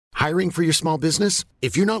Hiring for your small business?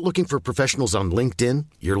 If you're not looking for professionals on LinkedIn,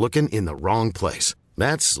 you're looking in the wrong place.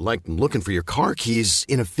 That's like looking for your car keys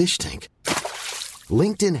in a fish tank.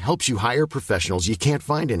 LinkedIn helps you hire professionals you can't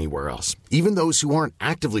find anywhere else, even those who aren't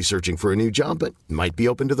actively searching for a new job but might be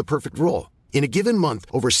open to the perfect role. In a given month,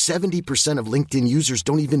 over 70% of LinkedIn users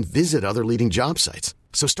don't even visit other leading job sites.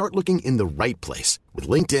 So start looking in the right place. With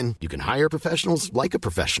LinkedIn, you can hire professionals like a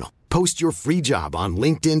professional. Post your free job on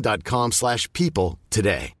linkedin.com/people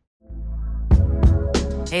today.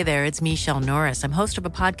 Hey there, it's Michelle Norris. I'm host of a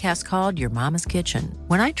podcast called Your Mama's Kitchen.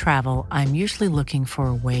 When I travel, I'm usually looking for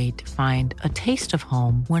a way to find a taste of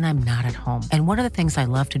home when I'm not at home. And one of the things I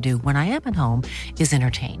love to do when I am at home is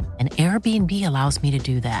entertain. And Airbnb allows me to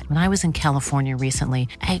do that. When I was in California recently,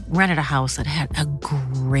 I rented a house that had a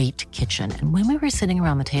great kitchen. And when we were sitting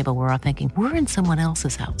around the table, we're all thinking, we're in someone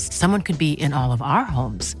else's house. Someone could be in all of our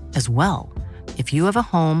homes as well. If you have a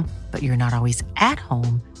home, but you're not always at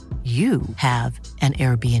home, you have an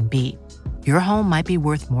Airbnb. Your home might be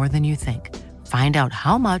worth more than you think. Find out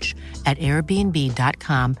how much at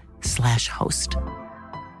airbnb.com/host.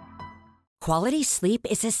 Quality sleep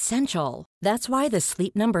is essential. That's why the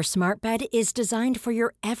Sleep Number Smart Bed is designed for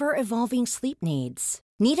your ever-evolving sleep needs.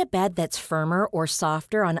 Need a bed that's firmer or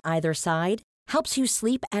softer on either side? Helps you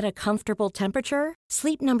sleep at a comfortable temperature?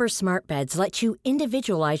 Sleep Number Smart Beds let you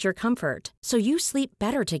individualize your comfort, so you sleep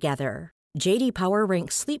better together. J.D. Power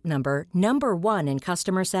ranks Sleep Number number 1 in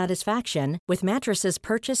customer satisfaction with mattresses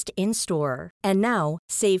purchased in-store. And now,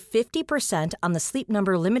 save 50% on the Sleep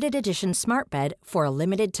Number Limited Edition Smart Bed for a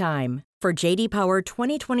limited time. For J.D. Power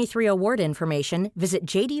 2023 award information, visit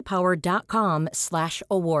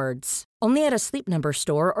jdpower.com/awards. Only at a Sleep Number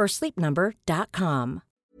store or sleepnumber.com.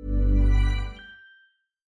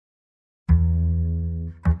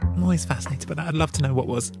 I'm always fascinated by that. I'd love to know what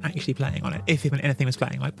was actually playing on it, if even anything was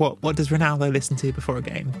playing. Like, what does Ronaldo listen to before a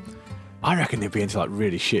game? I reckon he'd be into like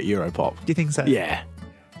really shit Europop. Do you think so? Yeah.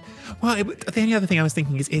 Well, the only other thing I was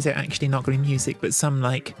thinking is it actually not going to be music, but some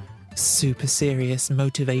like super serious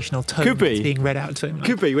motivational tone Could be. being read out to him? Like,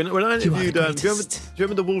 could be. When I interviewed, you do you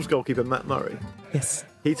remember the Wolves goalkeeper Matt Murray? Yes.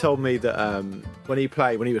 He told me that when he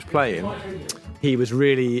was playing, he was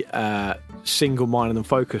really single-minded and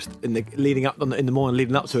focused in the morning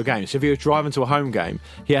leading up to a game. So if he was driving to a home game,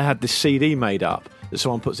 he had this CD made up that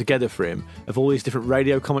someone put together for him of all these different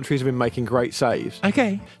radio commentaries of him making great saves.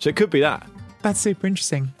 Okay. So it could be that. That's super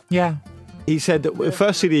interesting. Yeah. He said that the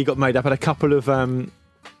first CD he got made up had a couple of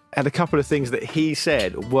things that he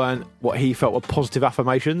said weren't what he felt were positive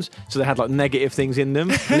affirmations. So they had like negative things in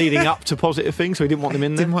them leading up to positive things. So he didn't want them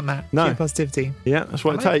in there. Didn't want that. No. Pure positivity. Yeah, that's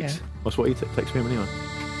what it takes. It. That's what he takes from him anyway.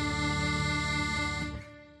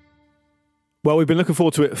 Well, we've been looking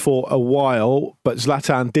forward to it for a while, but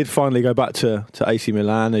Zlatan did finally go back to AC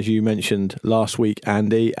Milan, as you mentioned last week,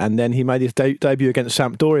 Andy, and then he made his debut against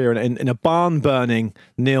Sampdoria in a barn-burning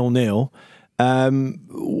 0-0.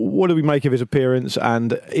 What do we make of his appearance,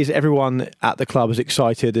 and is everyone at the club as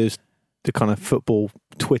excited as the kind of football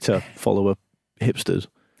Twitter follower hipsters?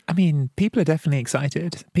 I mean, people are definitely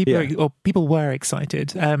excited. People were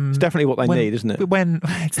excited. It's definitely what they need, isn't it? When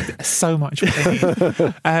it's so much what they need.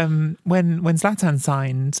 When Zlatan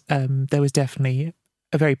signed, there was definitely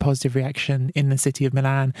a very positive reaction in the city of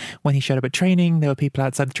Milan. When he showed up at training, there were people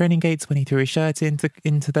outside the training gates. When he threw his shirt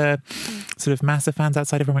into the sort of massive fans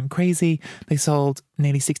outside, everyone went crazy. They sold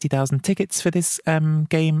nearly 60,000 tickets for this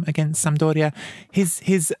game against Sampdoria.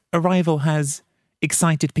 His arrival has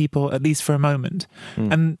excited people, at least for a moment.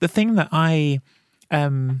 And the thing that I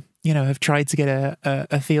have tried to get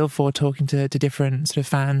a feel for talking to different sort of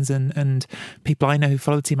fans and people I know who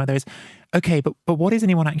follow the team out there is, okay, but what is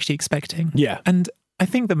anyone actually expecting? Yeah. And I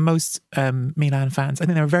think that most Milan fans, I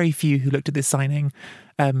think there are very few who looked at this signing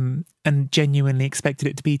and genuinely expected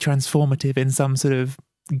it to be transformative in some sort of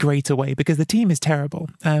greater way, because the team is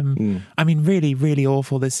terrible. I mean, really, really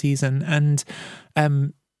awful this season. And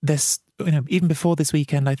there's, even before this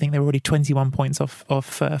weekend, I think they were already 21 points off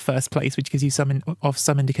first place, which gives you some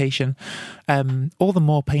indication. All the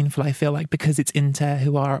more painful, I feel like, because it's Inter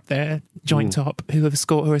who are up there, joint top, who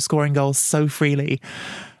are scoring goals so freely.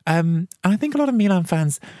 And I think a lot of Milan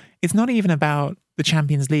fans, it's not even about the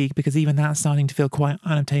Champions League, because even that's starting to feel quite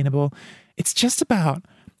unobtainable. It's just about,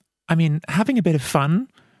 having a bit of fun,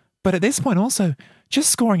 but at this point also just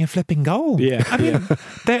scoring a flipping goal. Yeah.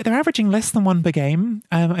 They're averaging less than one per game.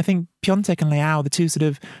 I think Piontek and Leao, the two sort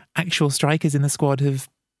of actual strikers in the squad, have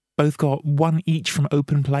both got one each from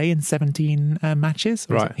open play in 17 matches.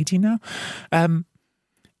 Or right. 18 now.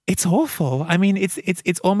 It's awful.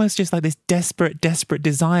 It's almost just like this desperate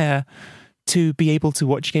desire to be able to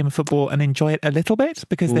watch a game of football and enjoy it a little bit,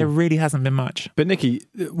 because there really hasn't been much. But Nicky,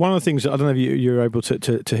 one of the things, I don't know if you were able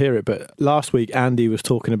to hear it, but last week Andy was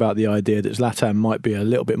talking about the idea that Zlatan might be a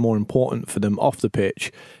little bit more important for them off the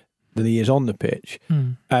pitch than he is on the pitch.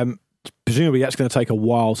 Presumably that's going to take a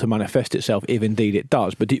while to manifest itself, if indeed it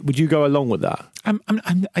does. But would you go along with that?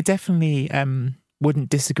 I definitely wouldn't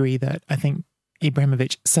disagree that I think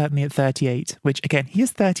Ibrahimovic, certainly at 38, which again, he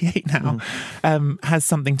is 38 now, has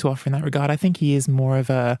something to offer in that regard. I think he is more of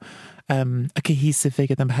a cohesive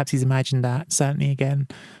figure than perhaps he's imagined that, certainly again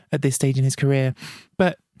at this stage in his career.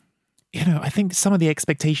 But, I think some of the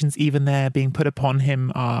expectations even there being put upon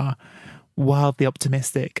him are wildly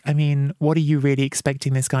optimistic. I mean, what are you really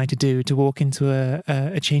expecting this guy to do? To walk into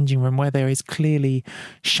a changing room where there is clearly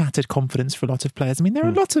shattered confidence for a lot of players? I mean, there are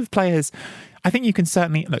a lot of players. I think you can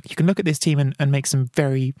certainly look at this team and make some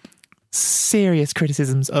very serious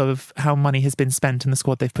criticisms of how money has been spent in the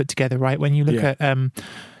squad they've put together, right? When you look at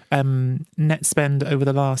net spend over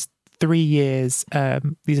the last 3 years,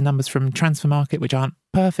 these are numbers from Transfer Market, which aren't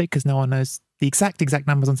perfect because no one knows the exact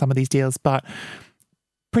numbers on some of these deals, but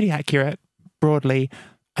pretty accurate broadly.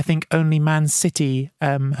 I think only Man City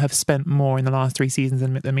have spent more in the last 3 seasons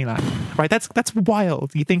than Milan. Right? That's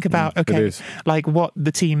wild. You think about like what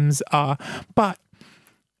the teams are, but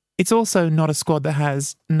it's also not a squad that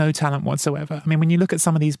has no talent whatsoever. I mean, when you look at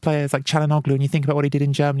some of these players like Çalhanoğlu and you think about what he did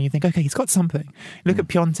in Germany, you think, okay, he's got something. You look at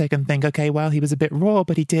Piontek and think, okay, well, he was a bit raw,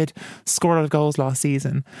 but he did score a lot of goals last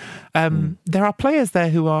season. There are players there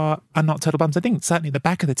who are not total bums. I think certainly the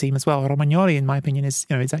back of the team as well. Romagnoli, in my opinion, is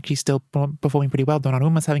actually still performing pretty well.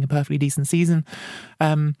 Donnarumma's having a perfectly decent season.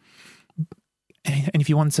 And if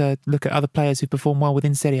you want to look at other players who perform well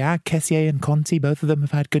within Serie A, Kessié and Conti, both of them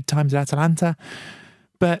have had good times at Atalanta.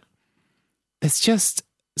 But there's just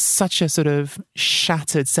such a sort of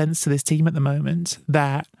shattered sense to this team at the moment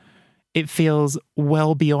that it feels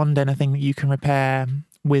well beyond anything that you can repair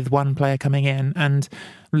with one player coming in. And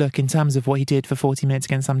look, in terms of what he did for 40 minutes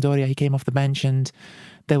against Sampdoria, he came off the bench and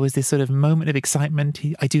there was this sort of moment of excitement.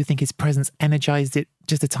 I do think his presence energized it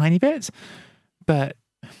just a tiny bit, but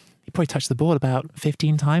he probably touched the ball about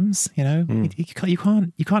 15 times. You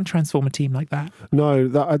can't transform a team like that. No,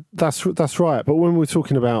 that's right. But when we're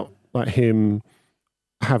talking about like him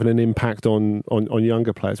having an impact on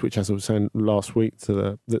younger players, which, as I was saying last week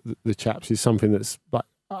to the chaps, is something that's like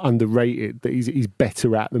underrated, that he's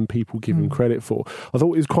better at than people give him credit for. I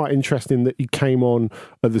thought it was quite interesting that he came on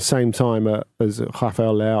at the same time as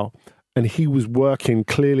Rafael Leão, and he was working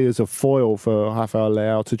clearly as a foil for Rafael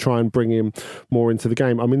Leão to try and bring him more into the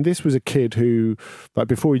game. I mean, this was a kid who, like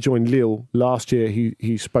before he joined Lille last year,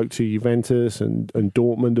 he spoke to Juventus and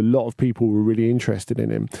Dortmund. A lot of people were really interested in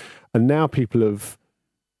him. And now people have,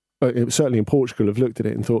 certainly in Portugal, have looked at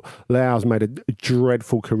it and thought Leão's made a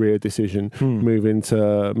dreadful career decision moving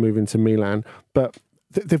to Milan. But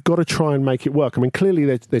they've got to try and make it work. I mean, clearly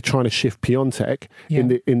they're trying to shift Piontek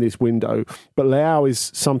in this window, but Leão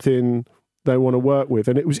is something they want to work with.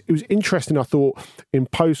 And it was interesting, I thought, in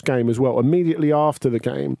post-game as well, immediately after the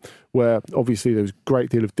game, where obviously there was a great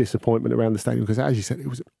deal of disappointment around the stadium, because as you said, it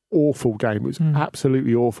was an awful game. It was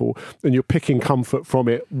absolutely awful. And you're picking comfort from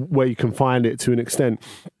it where you can find it to an extent.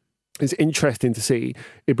 It's interesting to see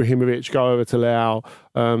Ibrahimovic go over to Leão,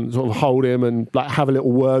 sort of hold him and like have a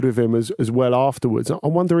little word with him as well afterwards. I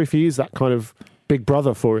wonder if he is that kind of big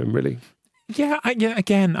brother for him, really. Yeah.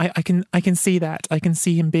 Again, I can see that. I can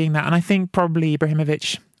see him being that, and I think probably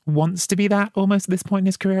Ibrahimovic wants to be that almost at this point in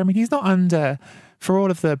his career. I mean, he's not under, for all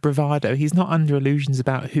of the bravado, he's not under illusions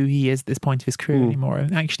about who he is at this point of his career anymore.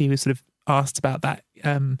 And actually, he was sort of asked about that.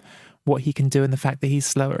 What he can do and the fact that he's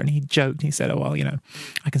slower, and he joked and he said, oh well,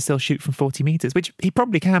 I can still shoot from 40 meters, which he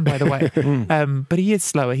probably can, by the way. But he is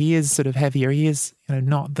slower, he is sort of heavier, he is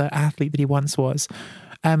not the athlete that he once was,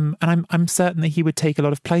 and I'm certain that he would take a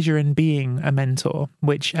lot of pleasure in being a mentor,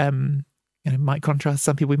 which might contrast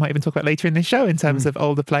some people we might even talk about later in this show in terms of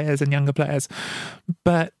older players and younger players.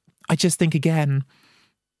 But I just think again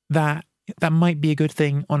that might be a good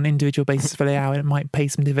thing on an individual basis for Leão, and it might pay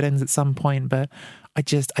some dividends at some point, but I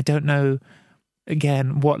don't know,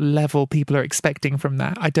 again, what level people are expecting from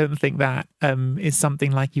that. I don't think that is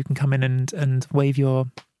something like you can come in and wave your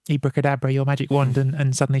Abracadabra, your magic wand,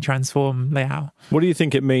 and suddenly transform Leão. What do you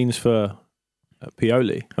think it means for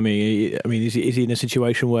Pioli? I mean, is he in a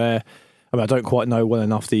situation where, I mean, I don't quite know well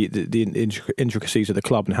enough the intricacies of the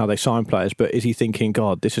club and how they sign players, but is he thinking,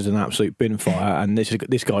 God, this is an absolute bin fire and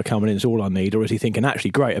this guy coming in is all I need? Or is he thinking,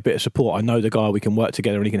 actually, great, a bit of support. I know the guy, we can work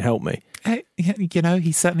together and he can help me? You know,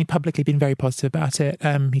 he's certainly publicly been very positive about it.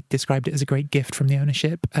 He described it as a great gift from the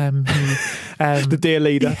ownership. The dear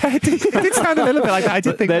leader. Yeah, it did sound a little bit like that. I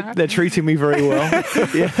did think they're treating me very well.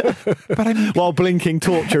 Yeah. But I mean, while blinking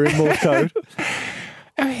torture in Morse code.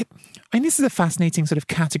 I mean, this is a fascinating sort of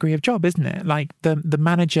category of job, isn't it? Like the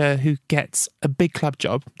manager who gets a big club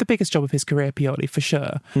job, the biggest job of his career, Pioli, for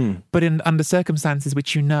sure, but under circumstances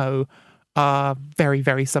which you know are very,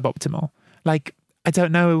 very suboptimal. Like, I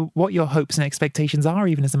don't know what your hopes and expectations are,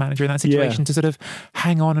 even as a manager in that situation, to sort of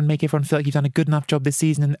hang on and make everyone feel like you've done a good enough job this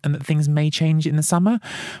season and that things may change in the summer.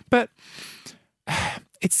 But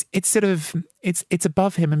it's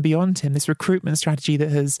above him and beyond him, this recruitment strategy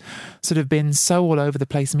that has sort of been so all over the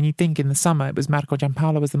place. I mean, you'd think in the summer it was Marco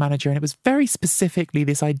Giampaolo was the manager, and it was very specifically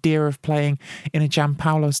this idea of playing in a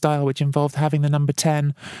Giampaolo style, which involved having the number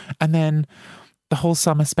 10, and then the whole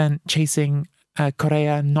summer spent chasing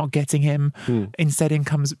Correa and not getting him. Instead in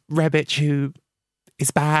comes Rebic, who is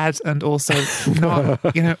bad and also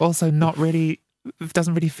not really,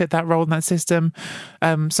 doesn't really fit that role in that system.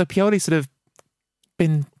 So Pioli sort of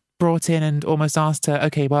been brought in and almost asked to,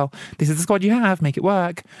 okay, well, this is the squad you have, make it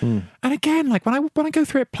work. And again, like when I go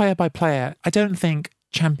through it player by player, I don't think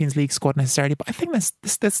Champions League squad necessarily, but I think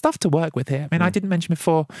there's stuff to work with here. I mean, I didn't mention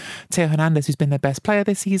before Theo Hernandez, who's been their best player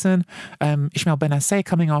this season, Ismail Benacer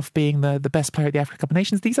coming off being the best player at the Africa Cup of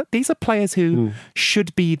Nations. These are players who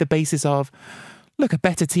should be the basis of, look, a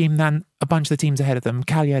better team than a bunch of the teams ahead of them.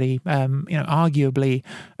 Cagliari, arguably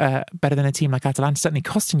better than a team like Atalanta, certainly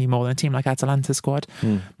costing you more than a team like Atalanta's squad.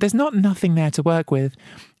 There's nothing there to work with.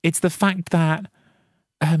 It's the fact that,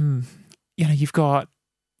 you've got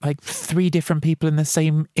like 3 different people in the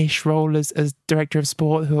same-ish role as director of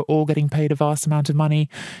sport who are all getting paid a vast amount of money.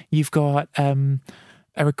 You've got a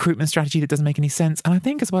recruitment strategy that doesn't make any sense. And I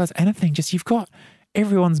think as well as anything, just you've got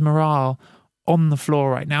everyone's morale on the floor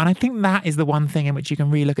right now. And I think that is the one thing in which you can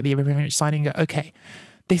really look at the Ibrahimovic signing and go, okay,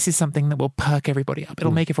 this is something that will perk everybody up.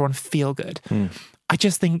 It'll make everyone feel good. I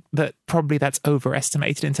just think that probably that's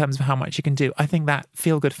overestimated in terms of how much you can do. I think that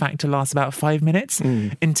feel-good factor lasts about 5 minutes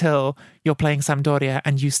until you're playing Sampdoria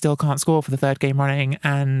and you still can't score for the 3rd game running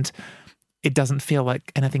and it doesn't feel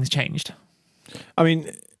like anything's changed. I mean,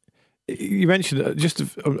 you mentioned,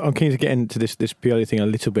 I'm keen to get into this Pioli thing a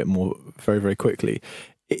little bit more very, very quickly.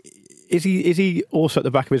 Is he also at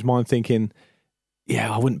the back of his mind thinking,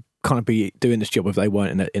 I wouldn't kind of be doing this job if they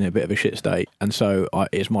weren't in a bit of a shit state, and so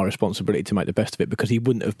it's my responsibility to make the best of it, because he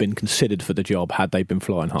wouldn't have been considered for the job had they been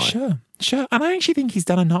flying high. Sure. And I actually think he's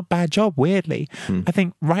done a not bad job, weirdly. I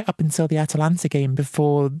think right up until the Atalanta game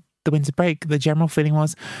before the winter break, the general feeling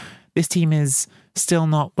was this team is still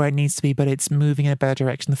not where it needs to be, but it's moving in a better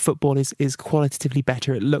direction. The football is qualitatively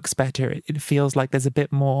better. It looks better. It feels like there's a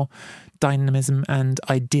bit more dynamism and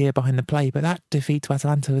idea behind the play. But that defeat to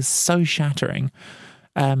Atalanta was so shattering.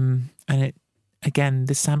 And it, again,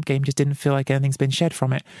 this Samp game just didn't feel like anything's been shed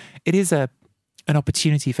from it. It is an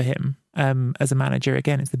opportunity for him as a manager.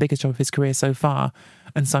 Again, it's the biggest job of his career so far.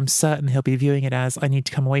 And so I'm certain he'll be viewing it as, I need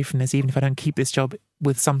to come away from this, even if I don't keep this job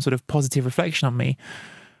with some sort of positive reflection on me.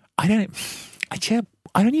 I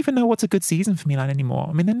don't even know what's a good season for Milan anymore.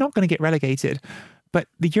 I mean, they're not going to get relegated, but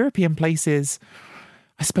the European places,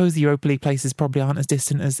 I suppose the Europa League places probably aren't as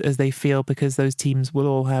distant as they feel, because those teams will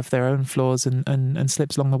all have their own flaws and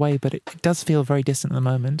slips along the way, but it does feel very distant at the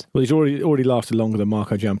moment. Well, he's already lasted longer than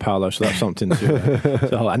Marco Giampaolo, so that's something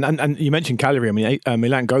to and you mentioned Cagliari. I mean,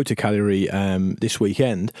 Milan go to Cagliari this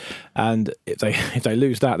weekend, and if they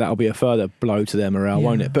lose that'll be a further blow to their morale,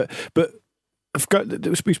 won't it? But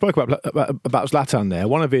we spoke about Zlatan there.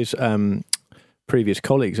 One of his previous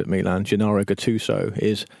colleagues at Milan, Gennaro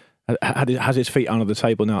Gattuso, has his feet under the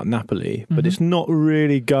table now at Napoli, but it's not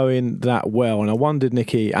really going that well. And I wondered,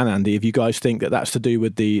 Nicky and Andy, if you guys think that that's to do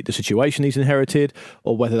with the situation he's inherited,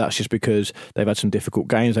 or whether that's just because they've had some difficult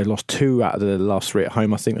games. They lost 2 out of the last 3 at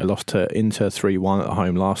home. I think they lost to Inter 3-1 at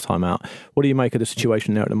home last time out. What do you make of the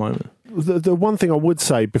situation there at the moment? The one thing I would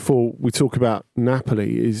say before we talk about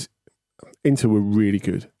Napoli is Inter were really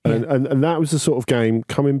good. And that was the sort of game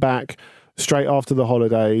coming back straight after the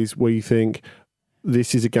holidays where you think,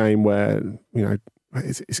 this is a game where,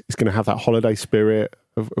 it's going to have that holiday spirit,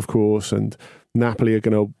 of course, and Napoli are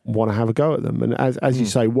going to want to have a go at them. And as you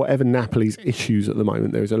say, whatever Napoli's issues at the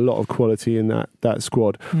moment, there is a lot of quality in that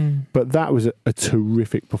squad. But that was a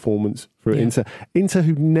terrific performance for Inter. Inter,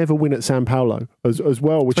 who never win at San Paolo as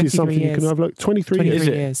well, which is something you can overlook. 23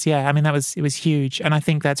 years. Yeah, I mean, it was huge. And I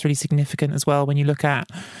think that's really significant as well when you look at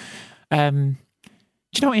Do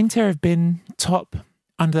you know Inter have been top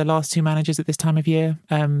under the last two managers at this time of year?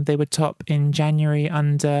 They were top in January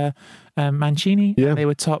under Mancini. Yeah. They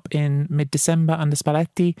were top in mid-December under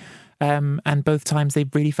Spalletti. And both times they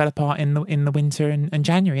really fell apart in the winter and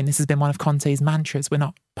January. And this has been one of Conte's mantras. We're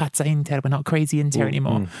not pazza Inter. We're not crazy Inter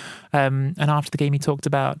anymore. And after the game, he talked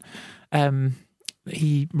about...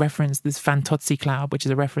 he referenced this Fantozzi cloud, which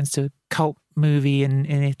is a reference to a cult movie in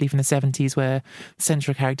Italy from the 70s where the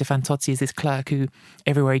central character Fantozzi is this clerk who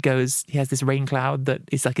everywhere he goes, he has this rain cloud that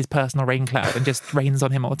is like his personal rain cloud and just rains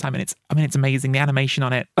on him all the time. And it's amazing. The animation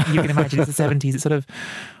on it, you can imagine it's the 70s. It's sort of,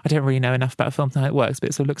 I don't really know enough about film to know how it works, but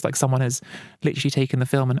it sort of looks like someone has literally taken the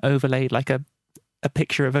film and overlaid like a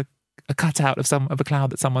picture of a cutout of a cloud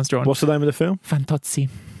that someone's drawn. What's the name of the film? Fantozzi.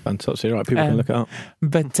 Fantozzi, right? People can look it up.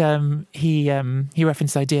 But he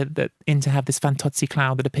referenced the idea that Inter have this Fantozzi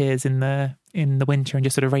cloud that appears in the winter and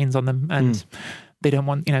just sort of rains on them, and they don't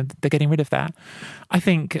want, they're getting rid of that. I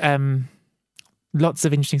think lots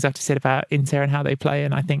of interesting stuff to say about Inter and how they play,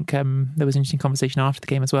 and I think there was an interesting conversation after the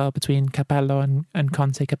game as well between Capello and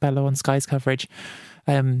Conte. Capello on Sky's coverage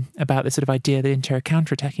about this sort of idea that Inter are a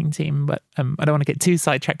counter-attacking team, but I don't want to get too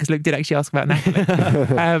sidetracked because Luke did actually ask about Napoli.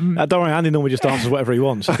 Don't worry, Andy normally just answers whatever he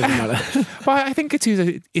wants. It doesn't matter. Well, I think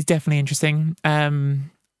Gattuso is definitely interesting.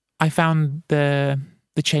 I found the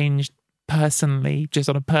change personally, just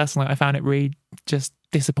on a personal, I found it really just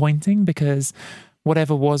disappointing because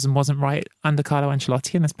whatever was and wasn't right under Carlo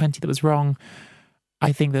Ancelotti, and there's plenty that was wrong,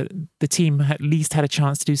 I think that the team at least had a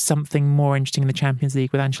chance to do something more interesting in the Champions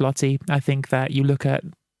League with Ancelotti. I think that you look at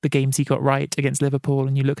the games he got right against Liverpool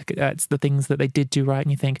and you look at the things that they did do right and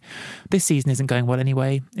you think, this season isn't going well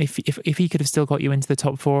anyway. If he could have still got you into the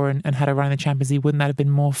top four and had a run in the Champions League, wouldn't that have been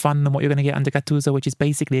more fun than what you're going to get under Gattuso, which is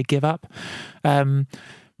basically a give up?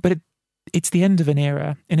 But it's the end of an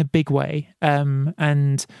era in a big way.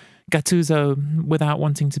 And Gattuso, without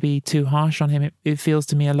wanting to be too harsh on him, it feels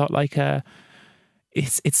to me a lot like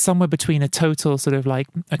it's somewhere between a total sort of like,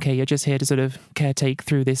 okay, you're just here to sort of caretake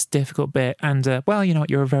through this difficult bit, and well, you know what,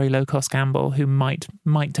 you're a very low cost gamble who might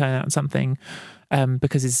turn out something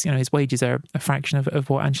because his wages are a fraction of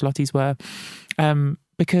what Ancelotti's were,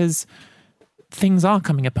 because things are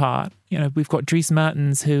coming apart. We've got Dries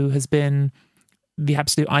Mertens, who has been the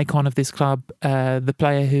absolute icon of this club, the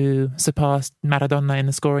player who surpassed Maradona in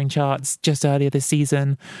the scoring charts just earlier this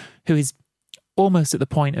season, who is almost at the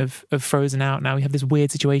point of frozen out now. We have this weird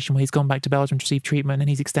situation where he's gone back to Belgium to receive treatment and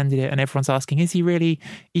he's extended it, and everyone's asking, is he really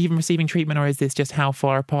even receiving treatment, or is this just how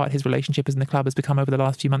far apart his relationship in the club has become over the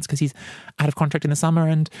last few months because he's out of contract in the summer?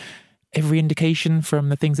 And every indication from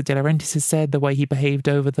the things that De Laurentiis has said, the way he behaved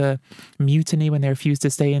over the mutiny when they refused to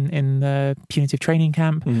stay in the punitive training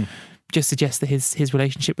camp, just suggests that his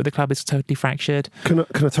relationship with the club is totally fractured. Can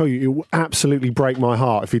I tell you, it will absolutely break my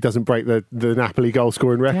heart if he doesn't break the Napoli goal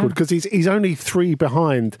scoring record, because he's only 3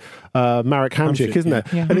 behind Marek Hamšík, isn't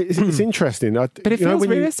it? Yeah. And it's interesting. But it feels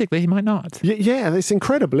realistic that he might not. Yeah, it's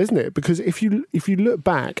incredible, isn't it? Because if you look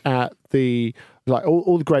back at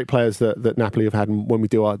all the great players that Napoli have had, and when we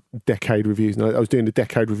do our decade reviews, and I was doing the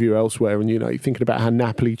decade review elsewhere, and you're thinking about how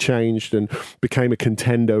Napoli changed and became a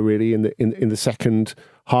contender really in the second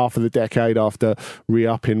half of the decade after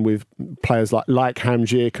re-upping with players like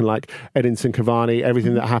Hamšík and like Edinson Cavani,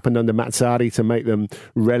 everything that happened under Mazzarri to make them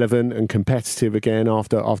relevant and competitive again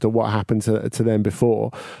after what happened to them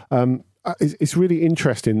before. It's really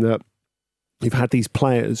interesting that you've had these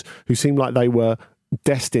players who seem like they were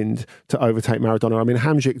destined to overtake Maradona. I mean,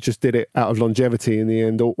 Hamšík just did it out of longevity in the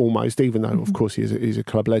end, almost, even though, of course, he's a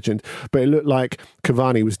club legend. But it looked like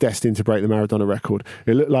Cavani was destined to break the Maradona record.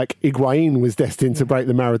 It looked like Higuaín was destined to break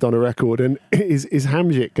the Maradona record. And is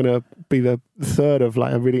Hamšík going to be the third of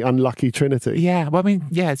like a really unlucky trinity? Yeah, well, I mean,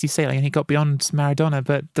 as you say, he got beyond Maradona,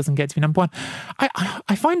 but doesn't get to be number one.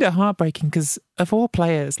 I find it heartbreaking because of all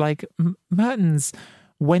players, like Mertens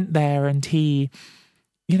went there and he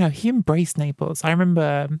embraced Naples. I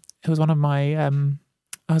remember it was one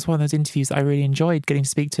of those interviews that I really enjoyed getting to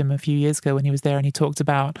speak to him a few years ago when he was there, and he talked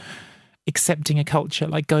about accepting a culture,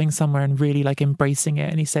 like going somewhere and really like embracing it.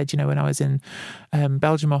 And he said, when I was in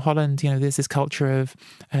Belgium or Holland, there's this culture of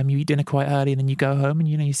you eat dinner quite early and then you go home and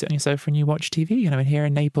you sit on your sofa and you watch TV. And here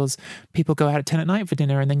in Naples, people go out at 10 at night for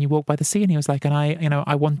dinner and then you walk by the sea. And he was like, and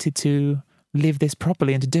I wanted to live this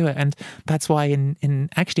properly and to do it, and that's why in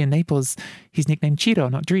Naples he's nicknamed Ciro,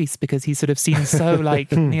 not Dries, because he sort of seems so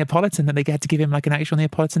like Neapolitan that they had to give him like an actual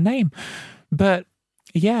Neapolitan name. But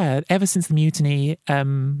ever since the mutiny,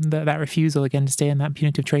 that refusal again to stay in that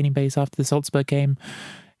punitive training base after the Salzburg game,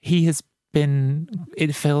 he has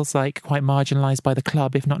it feels like, quite marginalised by the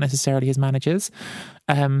club, if not necessarily his managers.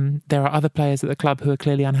 There are other players at the club who are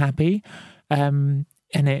clearly unhappy.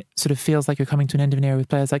 And it sort of feels like you're coming to an end of an era with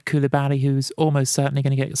players like Koulibaly, who's almost certainly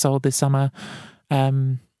going to get sold this summer.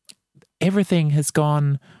 Everything has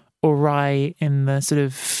gone awry in the sort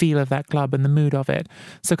of feel of that club and the mood of it.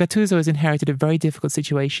 So Gattuso has inherited a very difficult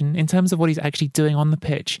situation. In terms of what he's actually doing on the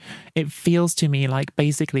pitch, it feels to me like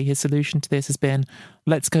basically his solution to this has been,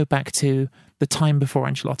 let's go back to the time before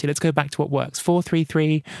Ancelotti. Let's go back to what works.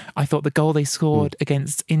 4-3-3. I thought the goal they scored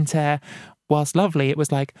against Inter, whilst lovely, it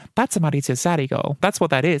was like, that's a Maurizio Sarri goal. That's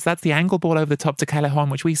what that is. That's the angle ball over the top to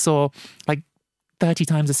Callejon, which we saw like 30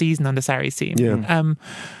 times a season under Sarri's team. Yeah.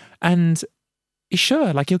 And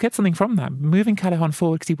sure, like you'll get something from that. Moving Callejon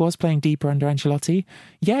forward because he was playing deeper under Ancelotti.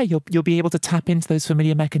 Yeah, you'll be able to tap into those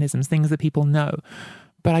familiar mechanisms, things that people know.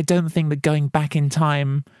 But I don't think that going back in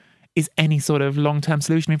time is any sort of long-term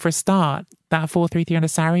solution. I mean, for a start, that 4-3-3 under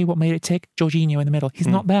Sarri, what made it tick? Jorginho in the middle. He's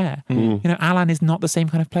not there. You know, Alan is not the same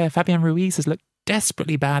kind of player. Fabian Ruiz has looked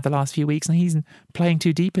desperately bad the last few weeks, and he's playing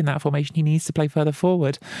too deep in that formation. He needs to play further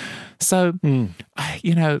forward. So,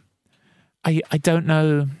 you know, I don't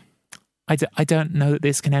know. I don't know that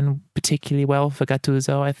this can end particularly well for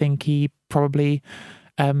Gattuso. I think he probably,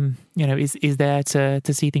 you know, is there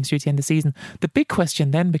to see things through to the end of the season. The big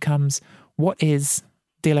question then becomes, what is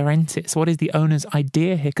De Laurentiis? What is the owner's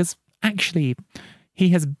idea here? Because actually, he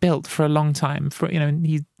has built for a long time. For, you know,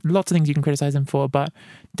 he's lots of things you can criticize him for, but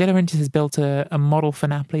De Laurentiis has built a model for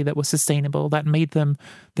Napoli that was sustainable, that made them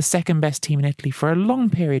the second best team in Italy for a long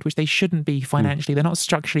period, which they shouldn't be financially. They're not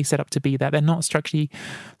structurally set up to be that. They're not structurally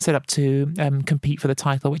set up to compete for the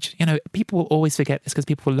title, which, you know, people will always forget this because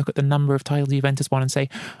people will look at the number of titles Juventus won and say,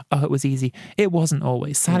 oh, it was easy. It wasn't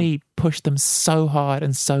always. Sarri pushed them so hard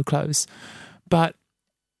and so close. But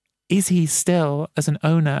is he still, as an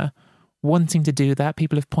owner, wanting to do that?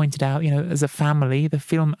 People have pointed out, you know, as a family, the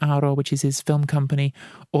Film Auro, which is his film company,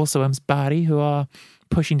 also owns Bari, who are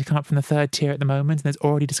pushing to come up from the third tier at the moment. And there's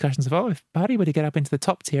already discussions of, if Bari were to get up into the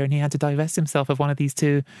top tier and he had to divest himself of one of these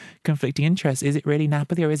two conflicting interests, is it really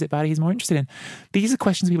Napoli or is it Bari he's more interested in? These are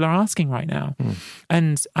questions people are asking right now.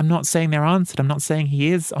 And I'm not saying they're answered. I'm not saying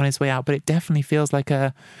he is on his way out, but it definitely feels like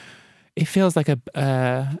an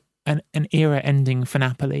era ending for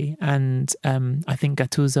Napoli. And I think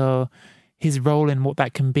Gattuso, his role in what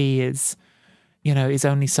that can be is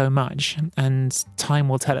only so much. And time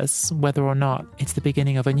will tell us whether or not it's the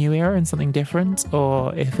beginning of a new era and something different,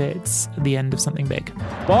 or if it's the end of something big.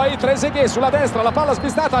 Poi Trezeguet sulla destra, la palla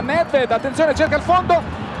spistata a Nedved, attenzione, cerca il fondo,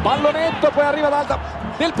 pallonetto, poi arriva d'alta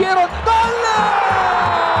Del Piero, gol!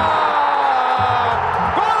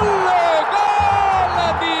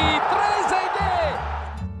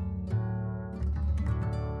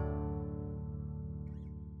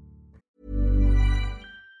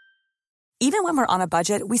 Even when we're on a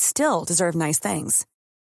budget, we still deserve nice things.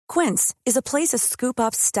 Quince is a place to scoop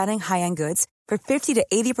up stunning high-end goods for 50 to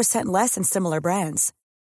 80% less than similar brands.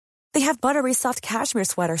 They have buttery soft cashmere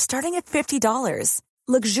sweaters starting at $50,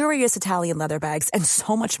 luxurious Italian leather bags, and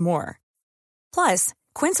so much more. Plus,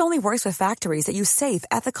 Quince only works with factories that use safe,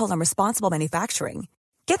 ethical, and responsible manufacturing.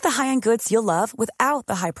 Get the high-end goods you'll love without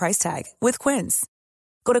the high price tag with Quince.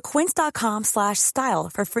 Go to quince.com/style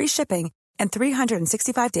for free shipping and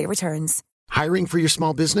 365-day returns. Hiring for your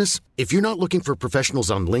small business? If you're not looking for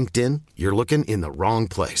professionals on LinkedIn, you're looking in the wrong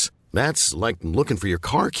place. That's like looking for your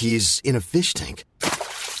car keys in a fish tank.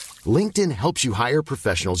 LinkedIn helps you hire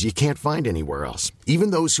professionals you can't find anywhere else,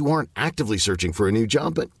 even those who aren't actively searching for a new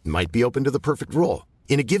job but might be open to the perfect role.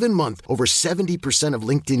 In a given month, over 70% of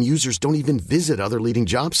LinkedIn users don't even visit other leading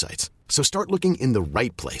job sites. So start looking in the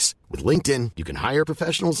right place. With LinkedIn, you can hire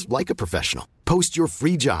professionals like a professional. Post your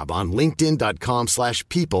free job on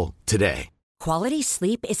linkedin.com/people today. Quality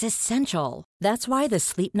sleep is essential. That's why the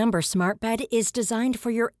Sleep Number Smart Bed is designed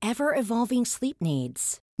for your ever-evolving sleep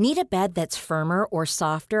needs. Need a bed that's firmer or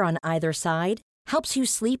softer on either side? Helps you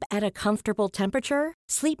sleep at a comfortable temperature?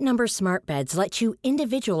 Sleep Number Smart Beds let you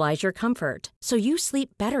individualize your comfort, so you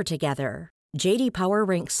sleep better together. J.D. Power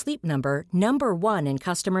ranks Sleep Number number 1 in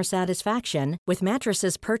customer satisfaction with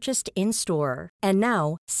mattresses purchased in-store. And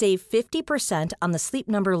now, save 50% on the Sleep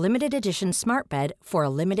Number Limited Edition Smart Bed for a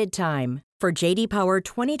limited time. For J.D. Power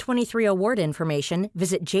 2023 award information,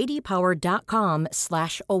 visit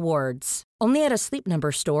jdpower.com/awards. Only at a Sleep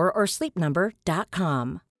Number store or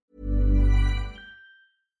sleepnumber.com.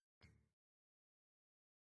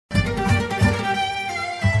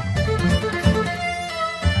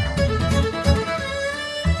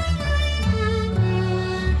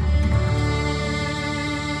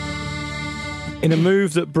 In a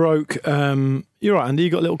move that broke, you're right, Andy. You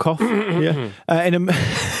got a little cough. Yeah.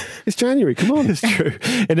 It's January. Come on. It's true.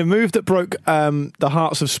 In a move that broke the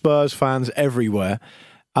hearts of Spurs fans everywhere,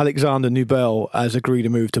 Alexander Nubel has agreed to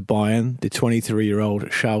move to Bayern. The 23-year-old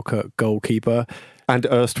Schalke goalkeeper. And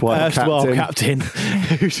erstwhile captain.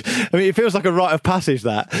 It feels like a rite of passage,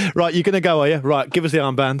 that. Right, you're going to go, are you? Right, give us the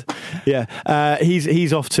armband. Yeah.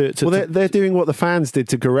 He's off to... Well, they're doing what the fans did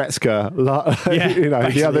to Goretzka,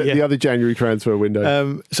 the other January transfer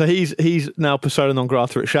window. So he's now persona non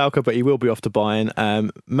grata at Schalke, but he will be off to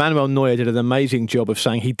Bayern. Manuel Neuer did an amazing job of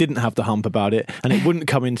saying he didn't have the hump about it, and it wouldn't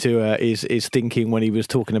come into his thinking when he was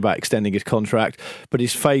talking about extending his contract, but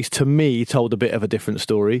his face, to me, told a bit of a different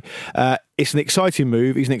story. It's an exciting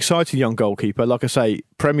move. He's an exciting young goalkeeper. Like I say,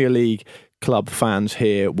 Premier League club fans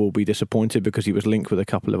here will be disappointed because he was linked with a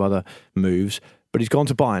couple of other moves. But he's gone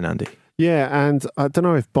to Bayern, Andy. Yeah, and I don't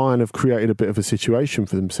know if Bayern have created a bit of a situation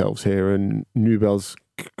for themselves here, and Nubel's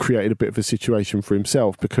created a bit of a situation for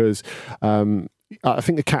himself because I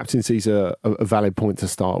think the captaincy is a valid point to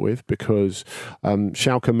start with because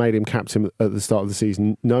Schalke made him captain at the start of the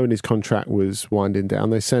season, knowing his contract was winding down.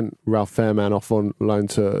 They sent Ralf Fährmann off on loan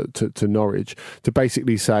to Norwich to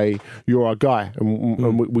basically say, you're our guy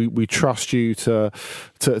and we trust you to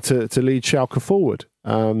lead Schalke forward.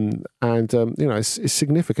 It's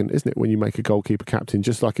significant, isn't it, when you make a goalkeeper captain,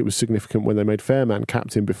 just like it was significant when they made Fährmann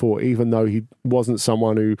captain before, even though he wasn't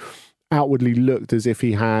someone who outwardly looked as if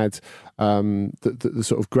he had the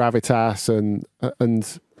sort of gravitas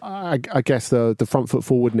and I guess the front foot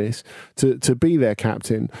forwardness to be their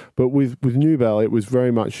captain. But with Nubel, it was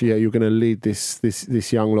very much you're going to lead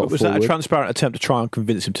this young lot. But was forward. that a transparent attempt to try and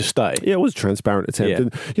convince him to stay? Yeah, it was a transparent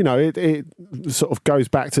attempt, and it sort of goes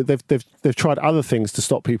back to they've tried other things to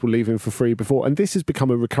stop people leaving for free before, and this has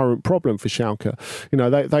become a recurrent problem for Schalke.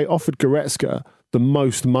 They offered Goretzka the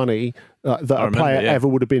most money that a player ever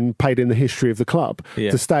would have been paid in the history of the club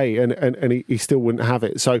to stay, and he still wouldn't have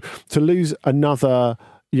it. So to lose another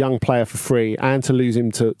young player for free and to lose him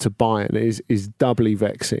to Bayern is doubly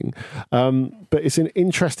vexing. But it's an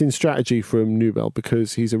interesting strategy from Nubel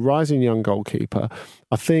because he's a rising young goalkeeper.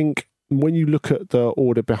 I think when you look at the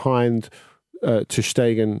order behind Ter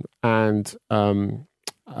Stegen and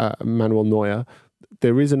Manuel Neuer,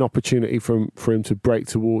 there is an opportunity for him to break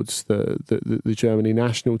towards the Germany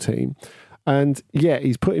national team. And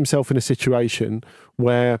he's put himself in a situation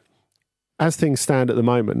where, as things stand at the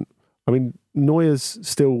moment, I mean, Neuer's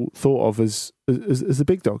still thought of as a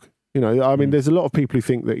big dog. There's a lot of people who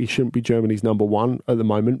think that he shouldn't be Germany's number one at the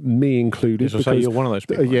moment, me included. Because you're one of those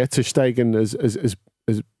people. Ter Stegen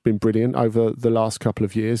has been brilliant over the last couple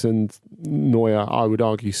of years, and Neuer, I would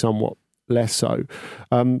argue, somewhat less so.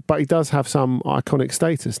 But he does have some iconic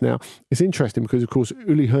status. Now, it's interesting because, of course,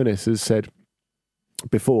 Uli Hoeneß has said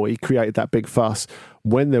before, he created that big fuss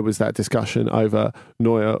when there was that discussion over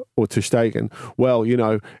Neuer or Ter Stegen. Well,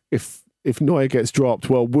 if Neuer gets dropped,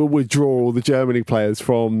 we'll withdraw all the Germany players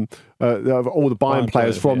from all the Bayern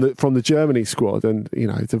players from the Germany squad, and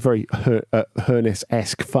it's a very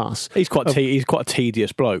Hoeneß-esque fuss. He's quite a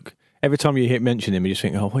tedious bloke. Every time you mention him, you just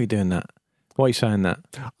think, "Oh, why are you doing that? Why are you saying that?"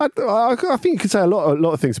 I think you could say a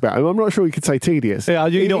lot of things about him. I'm not sure you could say tedious. Yeah,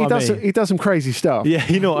 you know what I mean. He does some crazy stuff. Yeah,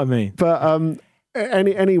 you know what I mean. But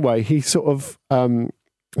anyway, he sort of.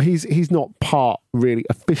 He's not part, really,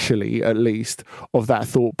 officially at least, of that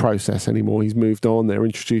thought process anymore. He's moved on. They're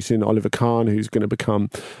introducing Oliver Kahn, who's going to become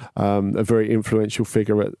a very influential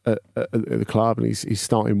figure at the club, and he's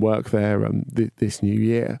starting work there this new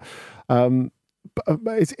year. But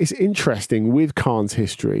it's interesting with Kahn's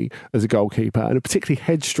history as a goalkeeper, and a particularly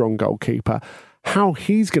headstrong goalkeeper, how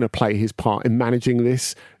he's going to play his part in managing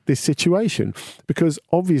this situation, because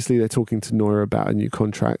obviously they're talking to Neuer about a new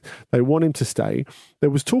contract. They want him to stay. There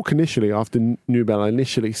was talk initially, after Nubel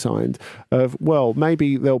initially signed, of, well,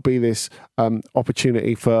 maybe there'll be this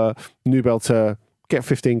opportunity for Nubel to get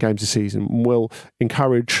 15 games a season. We'll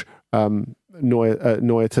encourage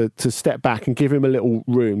Neuer to step back and give him a little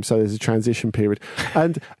room so there's a transition period.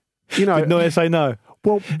 And, Did Neuer say no?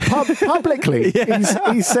 Well, publicly,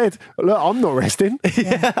 he said, "Look, I'm not resting."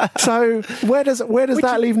 Yeah. So where does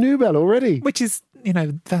that leave Nubel already? Which is,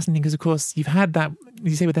 fascinating because, of course, you've had that,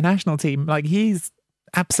 you say, with the national team. Like, he's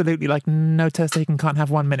absolutely like, no, Ter Stegen can't have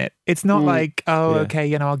 1 minute. It's not like,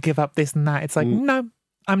 okay, I'll give up this and that. It's like, no,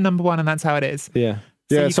 I'm number one and that's how it is. Yeah.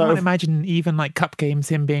 So you can't imagine even like cup games,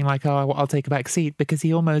 him being like, oh, I'll take a back seat, because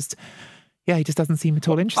he almost... he just doesn't seem at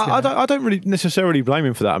all interested. I don't really necessarily blame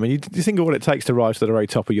him for that. I mean, you think of what it takes to rise to the very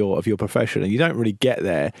top of your profession, and you don't really get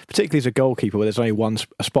there, particularly as a goalkeeper where there's only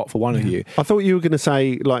a spot for one of you. I thought you were going to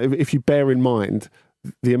say, like, if you bear in mind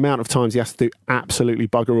the amount of times he has to do absolutely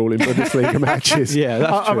bugger all in Bundesliga matches. Yeah,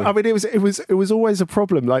 that's true. I mean, it was always a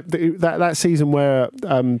problem. Like that season where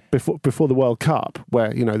before the World Cup,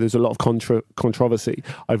 where there's a lot of controversy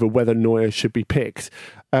over whether Neuer should be picked,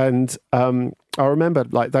 and I remember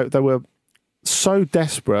like they were so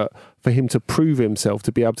desperate for him to prove himself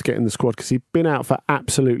to be able to get in the squad because he'd been out for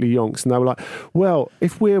absolutely yonks, and they were like, well,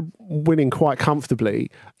 if we're winning quite comfortably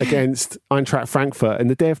against Eintracht Frankfurt in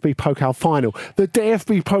the DFB Pokal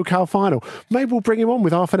final, maybe we'll bring him on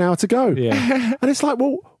with half an hour to go. Yeah. And it's like,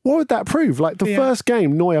 well, what would that prove? Like the first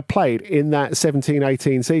game Neuer played in that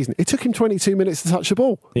 17-18 season, it took him 22 minutes to touch the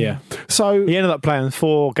ball. Yeah. So he ended up playing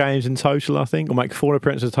 4 games in total, I think, or make 4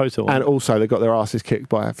 appearances total. And also they got their asses kicked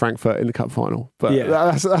by Frankfurt in the cup final. But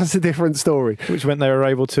that's a different story. Which meant they were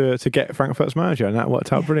able to get Frankfurt's manager, and that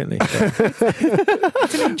worked out brilliantly.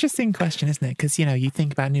 It's an interesting question, isn't it? Because, you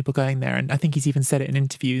think about Nubel going there, and I think he's even said it in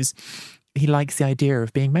interviews, he likes the idea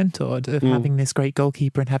of being mentored, of having this great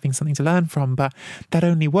goalkeeper and having something to learn from, but that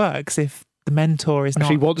only works if the mentor is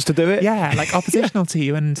actually wants to do it. Yeah, like oppositional to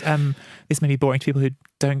you. And this may be boring to people who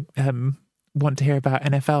don't want to hear about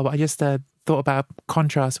NFL, but I just thought about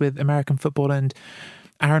contrast with American football and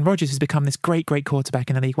Aaron Rodgers has become this great, great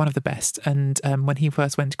quarterback in the league, one of the best. And when he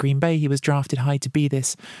first went to Green Bay, he was drafted high to be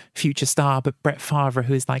this future star. But Brett Favre,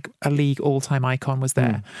 who is like a league all-time icon, was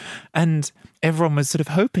there. And everyone was sort of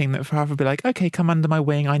hoping that Favre would be like, okay, come under my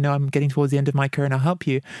wing. I know I'm getting towards the end of my career and I'll help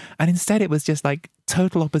you. And instead it was just like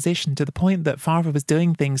total opposition, to the point that Favre was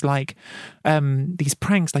doing things like these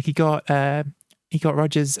pranks. Like he got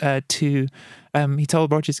Rodgers he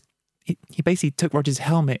told Rodgers, he basically took Rodgers'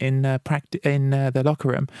 helmet in the locker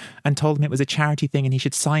room and told him it was a charity thing and he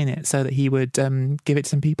should sign it so that he would give it to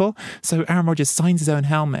some people. So Aaron Rodgers signs his own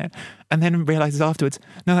helmet and then realises afterwards,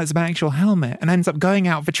 no, that's my actual helmet, and ends up going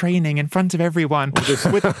out for training in front of everyone with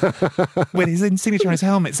his signature on his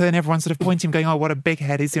helmet. So then everyone's sort of pointing, going, oh, what a big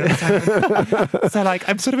head he's doing. So like,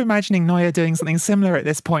 I'm sort of imagining Neuer doing something similar at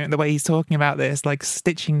this point, the way he's talking about this, like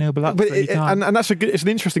stitching Nubel up. And that's it's an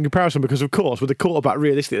interesting comparison, because of course with the quarterback,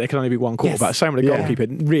 realistically there can only be one quarterback. Yes. Same with the goalkeeper,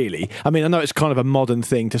 really. I mean, I know it's kind of a modern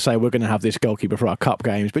thing to say we're going to have this goalkeeper for our cup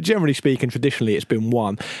games, but generally speaking, traditionally it's been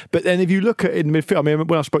one. But then if you look at in midfield, I mean,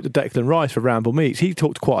 when I spoke to Declan Rice for Ramble Meets, he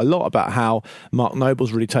talked quite a lot about how Mark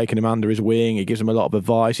Noble's really taken him under his wing. He gives him a lot of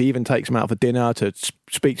advice. He even takes him out for dinner to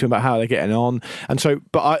speak to him about how they're getting on. And so,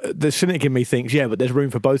 the cynic in me thinks, but there's room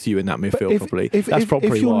for both of you in that midfield. Probably that's probably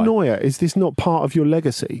if you're why. Neuer, is this not part of your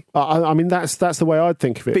legacy? I mean, that's the way I'd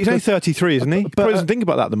think of it. But he's only 33, isn't he? He probably doesn't think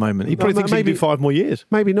about that at the moment. He probably thinks he can do 5 more years.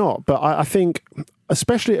 Maybe not, but I think,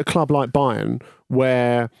 especially at a club like Bayern,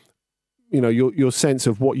 where your sense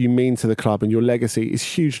of what you mean to the club and your legacy is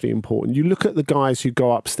hugely important. You look at the guys who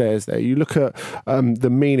go upstairs there. You look at the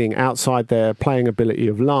meaning outside their playing ability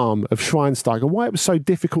of Lahm, of Schweinsteiger, why it was so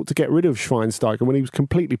difficult to get rid of Schweinsteiger when he was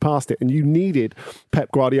completely past it, and you needed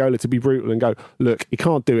Pep Guardiola to be brutal and go, look, he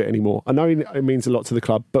can't do it anymore. I know it means a lot to the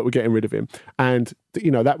club, but we're getting rid of him. And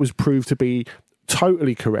that was proved to be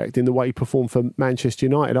totally correct in the way he performed for Manchester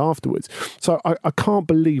United afterwards. So I can't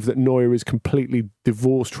believe that Neuer is completely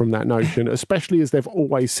divorced from that notion, especially as they've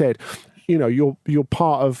always said, you're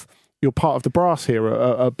part of the brass here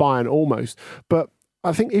at Bayern almost. But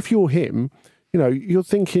I think if you're him, you're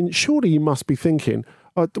thinking, surely you must be thinking,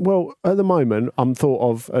 well, at the moment I'm thought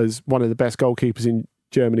of as one of the best goalkeepers in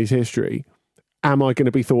Germany's history. Am I going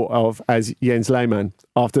to be thought of as Jens Lehmann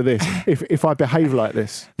after this if I behave like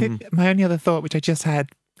this? My only other thought, which I just had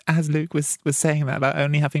as Luke was saying that about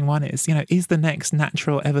only having one, is is the next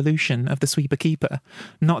natural evolution of the sweeper keeper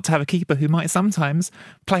not to have a keeper who might sometimes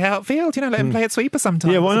play outfield, let him play at sweeper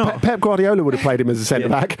sometimes. Yeah, why not? Pep Guardiola would have played him as a centre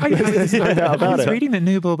back. There's no doubt about it. I was reading that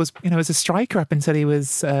Nubel was was a striker up until he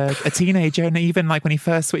was a teenager, and even like when he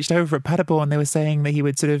first switched over at Paderborn, they were saying that he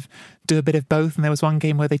would sort of do a bit of both, and there was one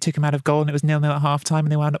game where they took him out of goal and it was 0-0 at half time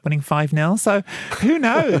and they wound up winning 5-0. So who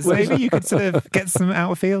knows, maybe you could sort of get some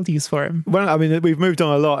outfield use for him. Well, I mean, we've moved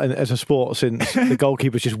on a lot as a sport since the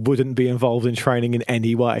goalkeepers just wouldn't be involved in training in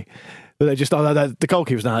any way. But they just, the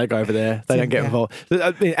goalkeepers know how to go over there. They don't get involved.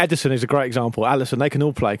 I mean, Edison is a great example. Alisson, they can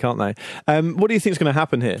all play, can't they? What do you think is going to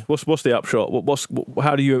happen here? What's the upshot?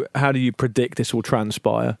 How do you predict this will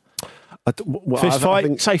transpire? Fist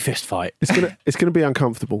fight? Say fist fight. It's going to be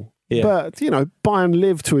uncomfortable. Yeah. But, Bayern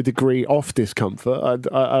live to a degree off discomfort. I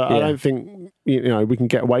don't think, we can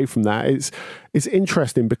get away from that. It's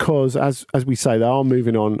interesting because, as we say, they are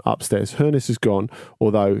moving on upstairs. Hoeneß is gone,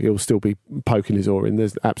 although he'll still be poking his oar in.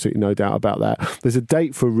 There's absolutely no doubt about that. There's a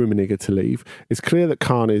date for Rummenigge to leave. It's clear that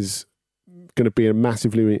Kahn is going to be a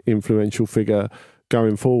massively influential figure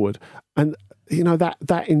going forward. And,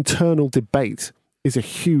 that internal debate is a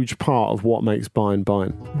huge part of what makes Bayern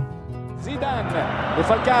Bayern. Zidane,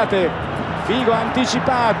 defalcate, Figo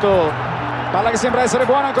anticipato, palla che sembra essere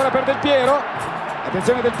buona ancora per Del Piero,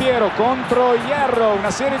 attenzione Del Piero contro Hierro,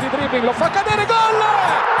 una serie di dribbling, lo fa cadere, gol!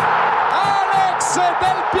 Alex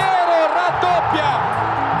Del Piero raddoppia,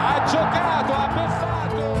 ha giocato, ha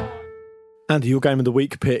beffato. And your game of the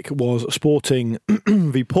week pick was Sporting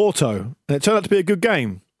v Porto, and it turned out to be a good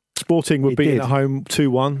game. Sporting were beaten at home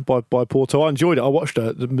 2-1 by Porto. I enjoyed it. I watched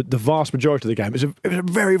the vast majority of the game. It was a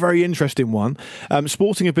very, very interesting one.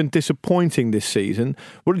 Sporting have been disappointing this season.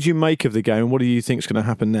 What did you make of the game, and what do you think is going to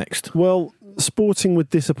happen next? Well, Sporting were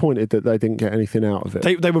disappointed that they didn't get anything out of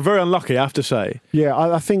it. They were very unlucky, I have to say. Yeah,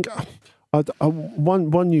 I think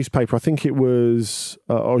one newspaper, I think it was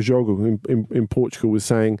O Jogo in Portugal, was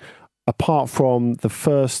saying, apart from the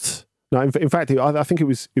first... No, in fact, I think it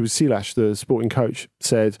was Silas, the Sporting coach,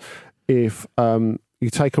 said if you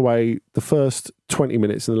take away the first 20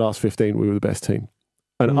 minutes and the last 15, we were the best team.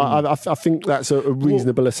 And I think that's a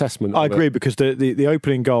reasonable assessment. I agree, because the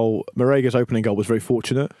opening goal, Morega's opening goal, was very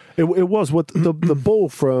fortunate. It was the ball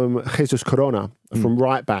from Jesus Corona from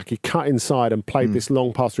right back. He cut inside and played this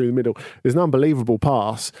long pass through the middle. It was an unbelievable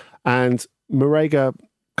pass, and Morega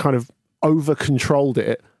kind of over-controlled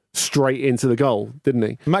it straight into the goal, didn't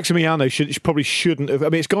he? Maximiano probably shouldn't have. I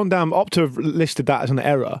mean, it's gone down. Opta have listed that as an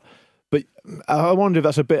error, but I wonder if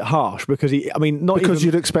that's a bit harsh, because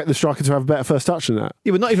you'd expect the striker to have a better first touch than that.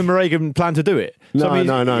 Yeah, but not even Morega planned to do it. No.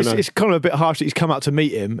 It's kind of a bit harsh that he's come out to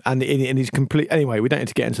meet him and he's complete. Anyway, we don't need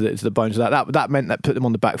to get into the bones of that. That meant that put them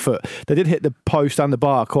on the back foot. They did hit the post and the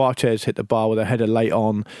bar. Coaches hit the bar with a header late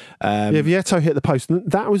on. Vieto hit the post.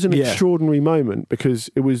 That was an extraordinary moment, because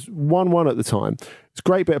it was 1-1 at the time. It's a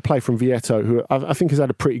great bit of play from Vieto, who I think has had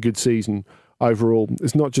a pretty good season overall.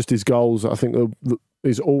 It's not just his goals. I think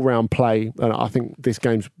his all-round play, and I think this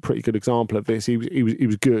game's a pretty good example of this. He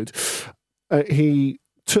was good. He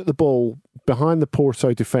took the ball behind the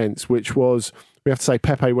Porto defence, which was, we have to say,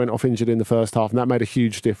 Pepe went off injured in the first half, and that made a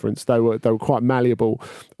huge difference. They were quite malleable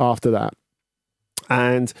after that.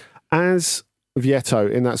 And as Vieto,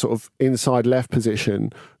 in that sort of inside left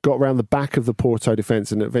position, got around the back of the Porto defence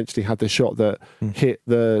and eventually had the shot that hit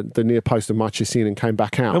the near post of Marchesín and came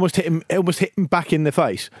back out. It almost hit him back in the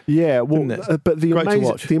face. Yeah, well, but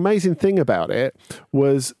the amazing thing about it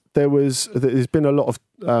was there's been a lot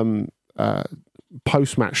of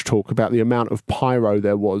post-match talk about the amount of pyro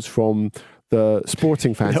there was from the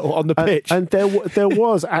Sporting fans on the pitch, and there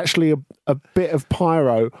was actually a bit of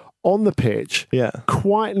pyro on the pitch,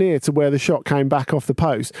 quite near to where the shot came back off the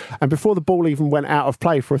post. And before the ball even went out of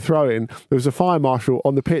play for a throw-in, there was a fire marshal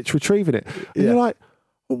on the pitch retrieving it. And you're like,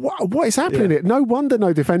 what is happening here? No wonder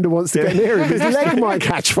no defender wants to get near him. His leg might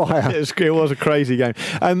catch fire. It was a crazy game.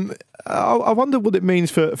 I wonder what it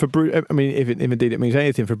means for Bruno. I mean, if indeed it means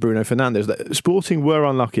anything for Bruno Fernandes. That Sporting were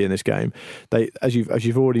unlucky in this game. They, as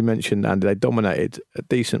you've already mentioned, Andy, they dominated a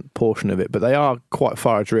decent portion of it, but they are quite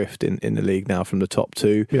far adrift in the league now from the top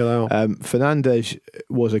two. Yeah, they are. Fernandes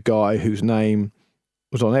was a guy whose name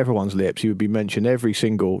was on everyone's lips. He would be mentioned every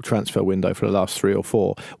single transfer window for the last 3 or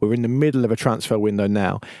 4. We're in the middle of a transfer window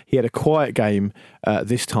now. He had a quiet game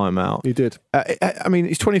this time out. He did. I mean,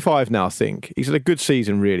 he's 25 now, I think. He's had a good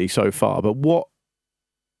season, really, so far. But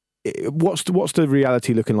what's the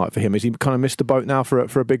reality looking like for him? Has he kind of missed the boat now for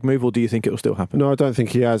a big move, or do you think it will still happen? No, I don't think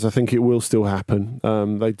he has. I think it will still happen.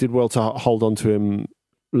 They did well to hold on to him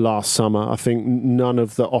last summer. I think none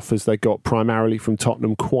of the offers they got primarily from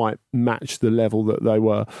Tottenham quite matched the level that they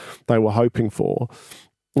were hoping for.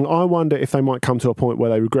 And I wonder if they might come to a point where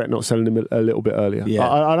they regret not selling him a little bit earlier. Yeah.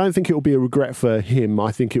 I don't think it will be a regret for him.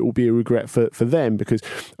 I think it will be a regret for them, because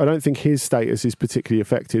I don't think his status is particularly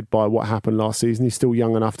affected by what happened last season. He's still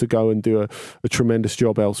young enough to go and do a tremendous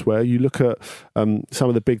job elsewhere. You look at some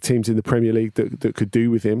of the big teams in the Premier League that could do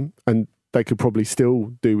with him, and they could probably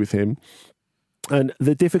still do with him. And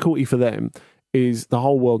the difficulty for them is the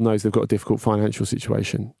whole world knows they've got a difficult financial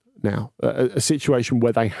situation now, a situation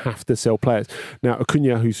where they have to sell players. Now,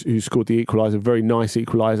 Acuna, who scored the equaliser, very nice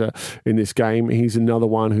equaliser in this game, he's another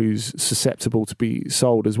one who's susceptible to be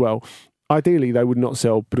sold as well. Ideally, they would not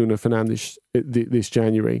sell Bruno Fernandes this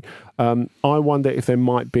January. I wonder if there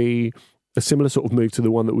might be a similar sort of move to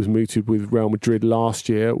the one that was mooted with Real Madrid last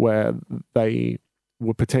year, where they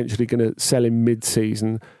were potentially going to sell him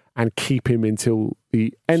mid-season and keep him until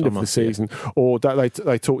the end of the season. Yeah. Or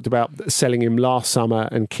they talked about selling him last summer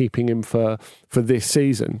and keeping him for this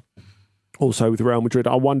season. also with Real Madrid.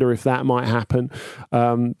 I wonder if that might happen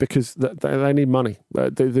because they need money.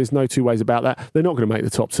 There's no two ways about that. They're not going to make the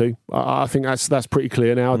top two. I think that's pretty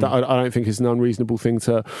clear now. I don't think it's an unreasonable thing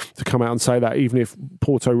to come out and say that, even if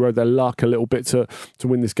Porto rode their luck a little bit to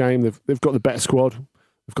win this game. They've got the better squad.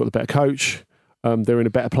 They've got the better coach. They're in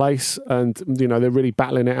a better place, and they're really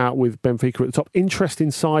battling it out with Benfica at the top. Interesting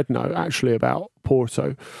side note, actually, about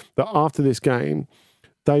Porto, that after this game,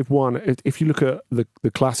 they've won. If you look at the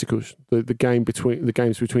Clásicos, the games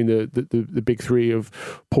between the big three of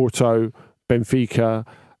Porto, Benfica,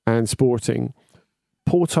 and Sporting,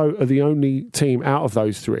 Porto are the only team out of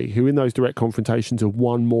those three who, in those direct confrontations, have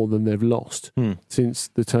won more than they've lost since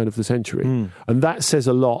the turn of the century, and that says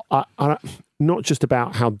a lot. Not just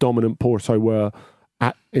about how dominant Porto were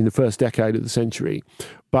in the first decade of the century,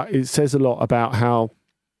 but it says a lot about how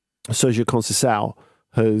Sergio Conceição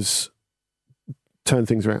has turned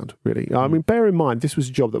things around, really. I mean, bear in mind, this was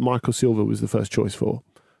a job that Michael Silva was the first choice for,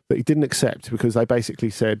 that he didn't accept because they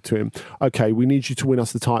basically said to him, okay, we need you to win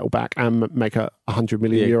us the title back and make 100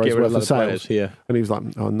 million euros worth of sales. And he was like,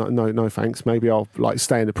 oh, no, thanks. Maybe I'll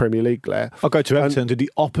stay in the Premier League there. I'll go to Everton and do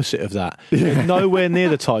the opposite of that. Yeah. Nowhere near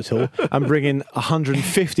the title and bring in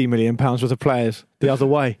 150 million pounds worth of players the other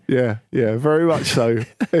way. Yeah, very much so.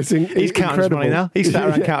 He's counting his money now. He's sat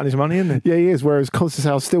around counting his money, isn't he? Yeah, he is, wwhereas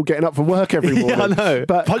Conceição's still getting up from work every morning. Yeah, I know.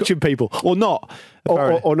 But punching people, or not.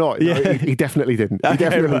 Or not. Yeah. No, he definitely didn't. He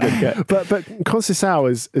definitely didn't. Yeah. But Conceição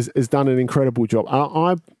has done an incredible job.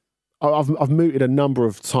 I've mooted a number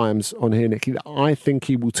of times on here, Nicky, that I think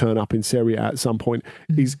he will turn up in Serie A at some point.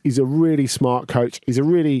 He's a really smart coach. He's a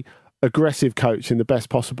really aggressive coach in the best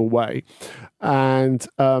possible way. And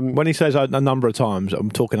when he says a number of times,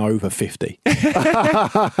 I'm talking over 50.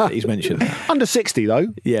 He's mentioned under 60 though.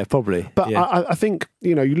 Yeah, probably. But yeah. I think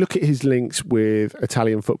you look at his links with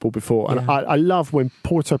Italian football before, and I love when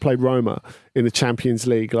Porto played Roma in the Champions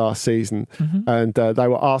League last season, and they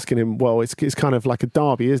were asking him, well, it's kind of like a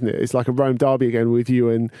derby, isn't it? It's like a Rome derby again with you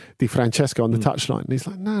and Di Francesco on the touchline. And he's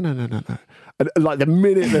like, no. And like the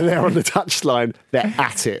minute they're there on the touchline, they're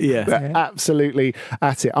at it. Yeah. They're absolutely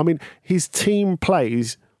at it. I mean, his team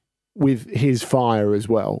plays with his fire as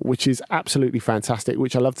well, which is absolutely fantastic,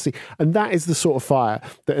 which I love to see. And that is the sort of fire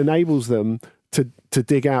that enables them to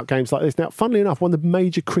dig out games like this. Now, funnily enough, one of the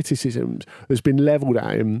major criticisms that's been levelled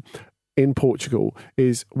at him in Portugal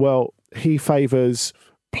is, well, he favours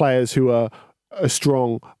players who are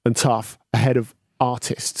strong and tough ahead of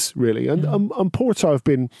artists, really. And Porto have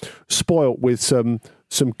been spoilt with some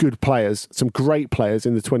good players, some great players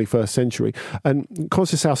in the 21st century. And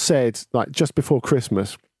Conceição said, just before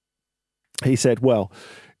Christmas, he said, well,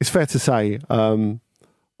 it's fair to say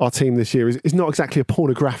our team this year is not exactly a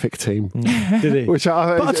pornographic team. Did he? But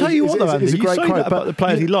I'll tell you what, though, Andy, you say that about the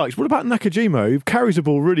players he likes. What about Nakajima, who carries the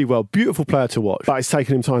ball really well? Beautiful player to watch. But it's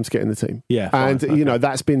taken him time to get in the team. Yeah. And,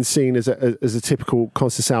 that's been seen as a typical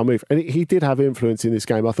Conceição move. And he did have influence in this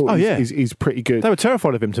game. I thought he's pretty good. They were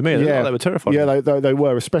terrified of him to me. They were terrified of him. Yeah, they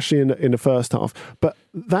were, especially in the first half. But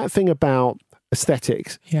that thing about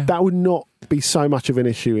aesthetics, that would not be so much of an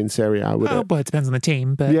issue in Serie A, would it? Well, it depends on the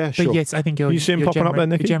team, but yes, I think you're popping up there,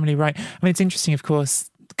 Nicky? You're generally right. I mean, it's interesting, of course,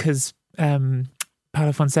 because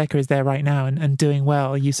Paulo Fonseca is there right now and doing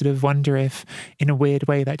well. You sort of wonder if, in a weird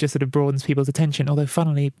way, that just sort of broadens people's attention. Although,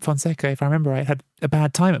 funnily, Fonseca, if I remember right, had a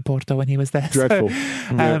bad time at Porto when he was there. Dreadful.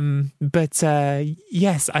 But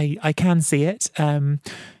yes, I can see it.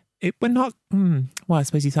 We're not. Well, I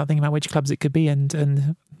suppose you start thinking about which clubs it could be,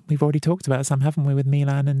 and we've already talked about some, haven't we, with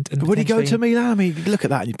Milan and would he go to Milan? I mean, look at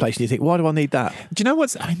that in your place and you think, why do I need that? Do you know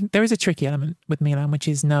there is a tricky element with Milan, which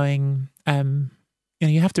is knowing,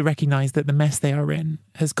 you have to recognise that the mess they are in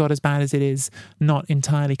has got as bad as it is, not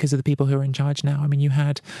entirely because of the people who are in charge now. I mean, you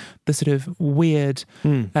had the sort of weird,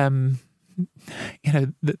 the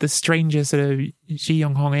stranger sort of Ji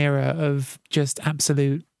Yong-hong era of just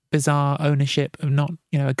absolute bizarre ownership of not,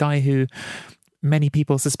 a guy who many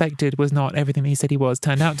people suspected was not everything he said he was,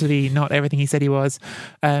 turned out to be not everything he said he was,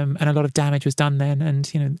 and a lot of damage was done then.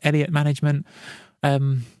 And Elliott management,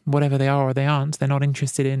 whatever they are or they aren't, they're not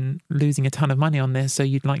interested in losing a ton of money on this. So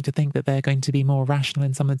you'd like to think that they're going to be more rational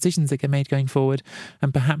in some of the decisions that get made going forward,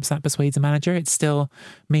 and perhaps that persuades a manager. It's still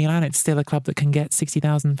Milan, it's still a club that can get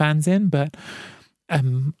 60,000 fans in, but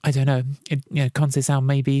I don't know. Conceição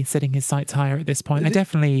may be setting his sights higher at this point.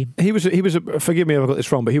 He was forgive me if I got this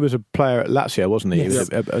wrong, but he was a player at Lazio, wasn't he? Yes.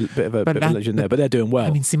 He was a bit of a legend there, but they're doing well.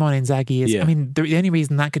 I mean, Simone Inzaghi is. Yeah. I mean, the only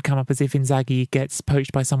reason that could come up is if Inzaghi gets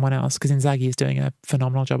poached by someone else, because Inzaghi is doing a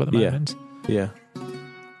phenomenal job at the moment. Yeah.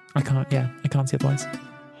 I can't see otherwise.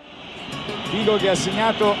 Figo che ha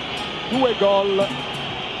segnato 2 gol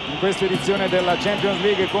in questa edizione della Champions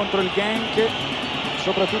League contro il Genk,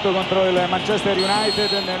 soprattutto contro il Manchester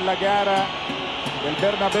United nella gara del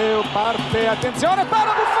Bernabeu. Parte, attenzione,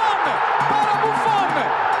 para Buffon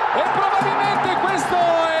e probabilmente questo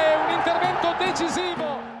è un intervento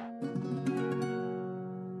decisivo.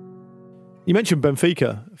 You mentioned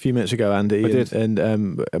Benfica a few minutes ago, Andy. I did. And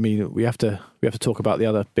I mean, we have to talk about the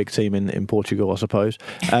other big team in Portugal, I suppose.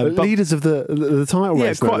 But leaders of the title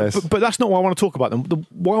race, quite, no less. but that's not why I want to talk about them.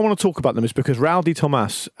 Why I want to talk about them is because Raul de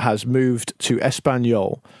Tomás has moved to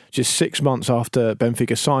Espanyol just 6 months after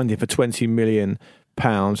Benfica signed him for £20 million.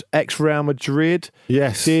 Ex-Real Madrid,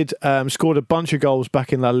 yes, did scored a bunch of goals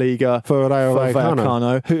back in La Liga for Rayo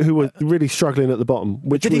Vallecano, who were really struggling at the bottom.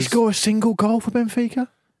 Did he score a single goal for Benfica?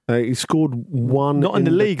 He scored one. Not in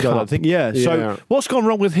the league, I don't think. Yeah. So what's gone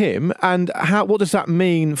wrong with him, and what does that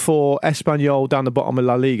mean for Espanyol down the bottom of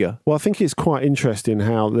La Liga? Well, I think it's quite interesting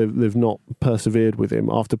how they've not persevered with him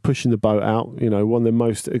after pushing the boat out. You know, one of the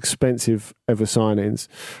most expensive ever signings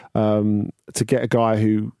to get a guy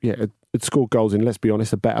who had scored goals in, let's be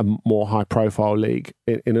honest, a better, more high-profile league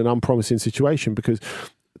in an unpromising situation. Because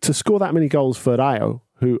to score that many goals for Rayo,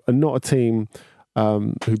 who are not a team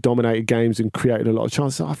who dominated games and created a lot of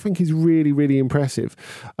chances, I think is really, really impressive.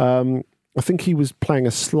 I think he was playing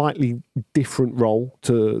a slightly different role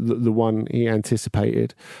to the one he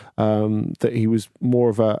anticipated, that he was more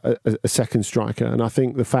of a second striker. And I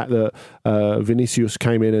think the fact that Vinicius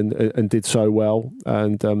came in and did so well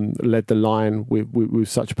and led the line with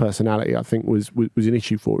such personality, I think was an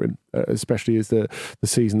issue for him, especially as the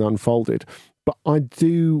season unfolded. But I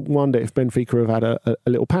do wonder if Benfica have had a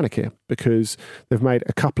little panic here, because they've made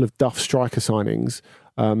a couple of duff striker signings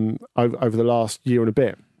over the last year and a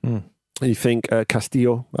bit. Mm. You think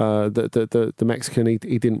Castillo, the Mexican, he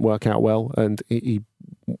didn't work out well, and he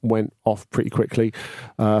went off pretty quickly.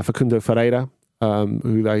 Facundo Ferreira,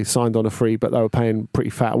 who they signed on a free, but they were paying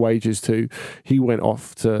pretty fat wages to, he went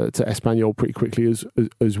off to Espanyol pretty quickly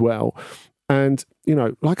as well. And, you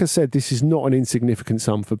know, like I said, this is not an insignificant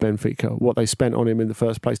sum for Benfica. What they spent on him in the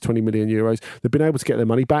first place, 20 million euros. They've been able to get their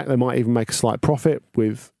money back. They might even make a slight profit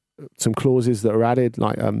with some clauses that are added,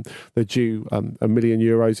 like they're due €1 million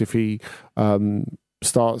if he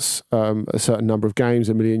starts a certain number of games,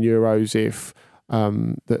 €1 million if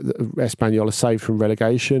the Espanyol are saved from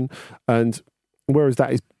relegation. And whereas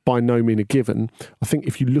that is by no means a given, I think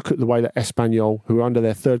if you look at the way that Espanyol, who are under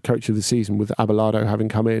their third coach of the season with Abelardo having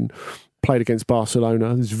come in, played against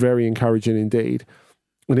Barcelona, it's very encouraging indeed.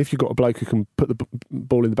 And if you've got a bloke who can put the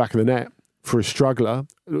ball in the back of the net for a struggler,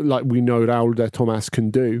 like we know Raul de Tomás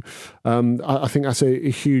can do, I think that's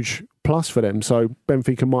a huge plus for them. So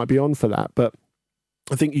Benfica might be on for that. But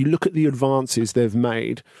I think you look at the advances they've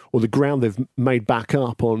made, or the ground they've made back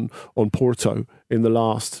up on Porto in the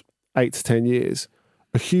last 8 to 10 years,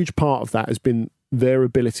 a huge part of that has been their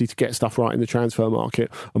ability to get stuff right in the transfer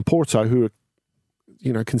market. And Porto, who are,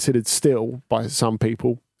 you know, considered still by some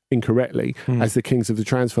people incorrectly as the kings of the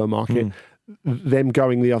transfer market, them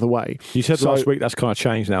going the other way. You said last week that's kind of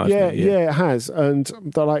changed now, hasn't it? Yeah, it has. And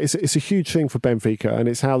it's a huge thing for Benfica, and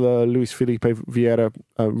it's how the Luis Felipe Vieira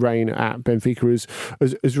reign at Benfica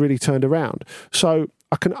has really turned around. So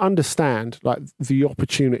I can understand like the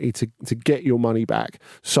opportunity to get your money back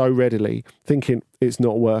so readily, thinking it's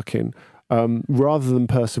not working, rather than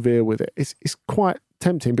persevere with it. It's quite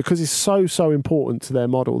tempting, because it's so important to their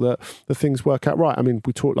model that the things work out right. I mean,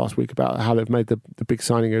 we talked last week about how they've made the big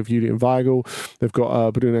signing of Julian Weigl. They've got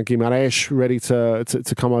Bruno Guimaraes ready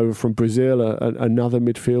to come over from Brazil, another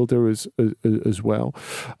midfielder as well.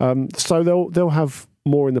 So they'll have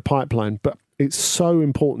more in the pipeline, but it's so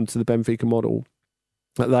important to the Benfica model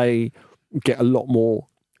that they get a lot more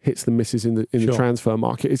hits than misses in the transfer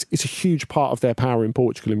market. It's a huge part of their power in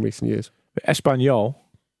Portugal in recent years. But Espanyol,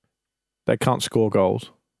 they can't score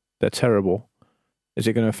goals. They're terrible. Is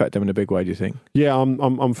it going to affect them in a big way, do you think? Yeah,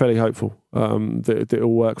 I'm fairly hopeful that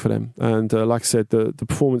it'll work for them. And like I said, the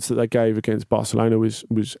performance that they gave against Barcelona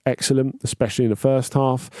was excellent, especially in the first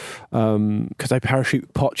half. Because they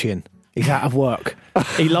parachute Poch in. He's out of work.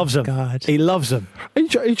 He loves them. God. He loves them. Are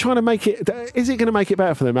you trying to make it... Is it going to make it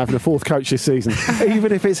better for them having a fourth coach this season,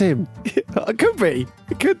 even if it's him? It could be.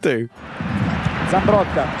 It could do.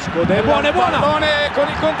 Zambrotta, Scodella, pallone con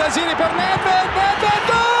i Contasini per Nedved,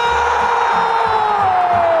 gol!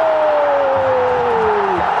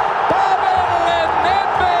 Pavel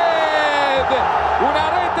Nedved, una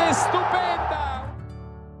rete stupenda.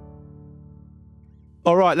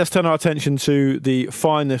 All right, let's turn our attention to the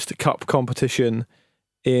finest cup competition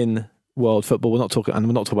in world football. We're not talking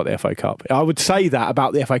about the FA Cup. I would say that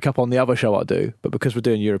about the FA Cup on the other show I do, but because we're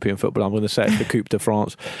doing European football, I'm going to say it's the Coupe de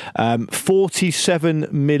France.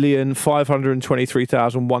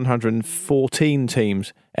 47,523,114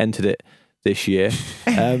 teams entered it this year.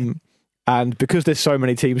 And because there's so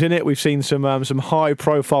many teams in it, we've seen some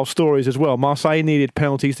high-profile stories as well. Marseille needed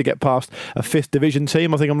penalties to get past a 5th division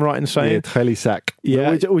team, I think I'm right in saying. Yeah, Trélissac.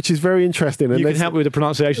 Yeah. Which is very interesting. And you can help me with the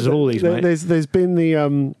pronunciations of all these, mate. There's been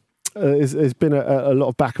there's been a lot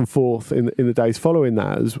of back and forth in the days following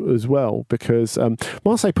that as well, because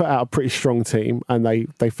Marseille put out a pretty strong team and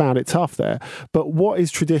they found it tough there. But what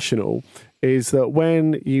is traditional is that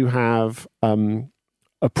when you have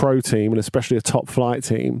a pro team, and especially a top flight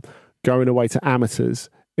team, going away to amateurs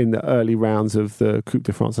in the early rounds of the Coupe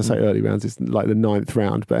de France. I say early rounds, it's like the 9th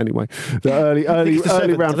round, but anyway, the early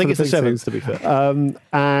round. I think it's the 7th, to be fair.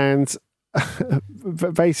 And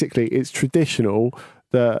basically, it's traditional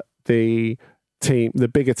that the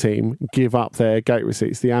bigger team, give up their gate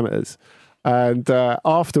receipts, the amateurs. And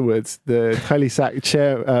afterwards, the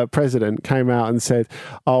Trélissac president came out and said,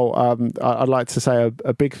 I'd like to say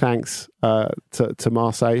a big thanks to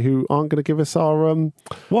Marseille, who aren't going to give us our...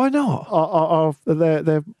 Why not?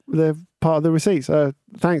 They're part of the receipts.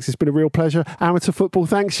 Thanks, it's been a real pleasure. Amateur football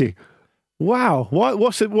thanks you. Wow.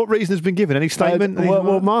 What reason has been given? Any statement?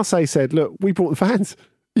 Well, Marseille said, look, we brought the fans.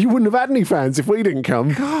 You wouldn't have had any fans if we didn't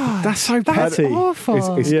come. God, that's so petty. That's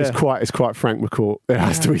awful. It's quite Frank McCourt. It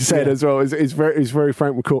has to be said as well. It's very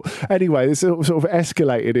Frank McCourt. Anyway, it's sort of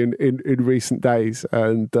escalated in recent days,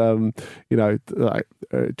 and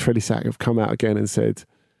Trélissac have come out again and said,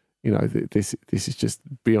 this is just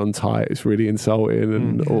beyond tight. It's really insulting,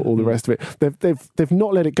 and all the rest of it. They've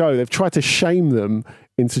not let it go. They've tried to shame them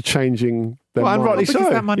into changing. And rightly so.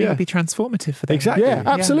 Because that money would be transformative for them. Exactly. Yeah,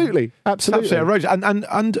 absolutely. Absolutely.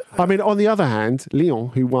 And I mean, on the other hand, Lyon,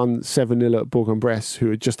 who won 7-0 at Bourg-en-Bresse,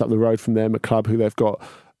 who are just up the road from them, a club who they've got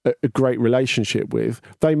a great relationship with,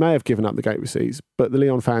 they may have given up the gate receipts, but the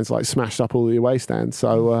Lyon fans smashed up all the away stands.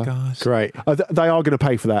 So great. They are going to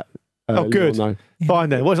pay for that. Good. Lyon, Fine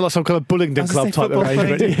then. Wasn't like some kind of Bullingdon club type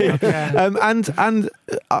arrangement. And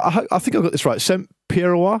I think I got this right.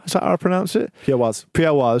 Saint-Pierrois, is that how I pronounce it?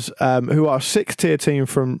 Pierrois, who are a 6th-tier team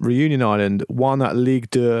from Reunion Island, won at Ligue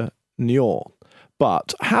de Nyon.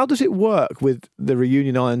 But how does it work with the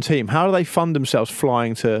Reunion Island team? How do they fund themselves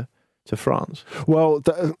flying to France? Well,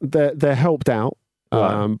 they're helped out.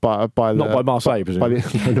 Right. By the, not by Marseille, presumably.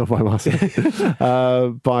 Not by Marseille.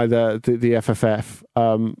 By the FFF.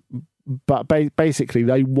 But basically,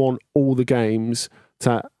 they want all the games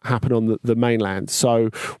to happen on the mainland. So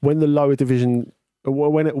when the lower division,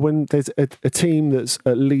 when there's a team that's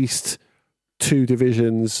at least 2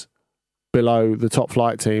 divisions below the top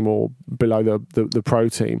flight team or below the pro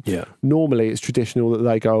team, normally it's traditional that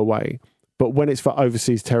they go away. But when it's for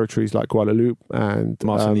overseas territories like Guadeloupe and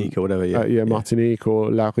Martinique or whatever, Martinique or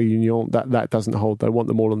La Réunion, that doesn't hold. They want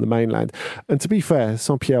them all on the mainland. And to be fair,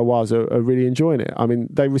 Saint-Pierrois are really enjoying it. I mean,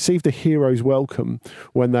 they received a hero's welcome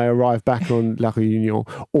when they arrived back on La Réunion,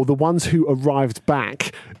 or the ones who arrived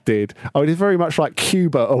back did. Oh, it is very much like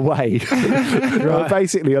Cuba away. Right.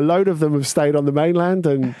 Basically, a load of them have stayed on the mainland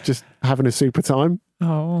and just having a super time.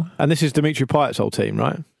 Oh, and this is Dimitri Payet's old team,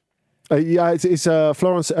 right? It's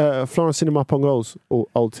Florence Cinema Pongol's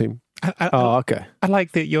old team. Okay. I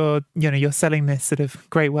like that you're selling this sort of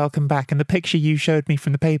great welcome back, and the picture you showed me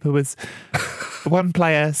from the paper was one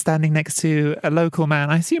player standing next to a local man.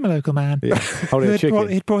 I assume a local man. Yeah.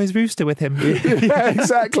 He'd brought his rooster with him. Yeah,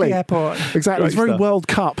 exactly. The airport. Exactly. It's very World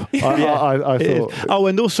Cup. I thought. Oh,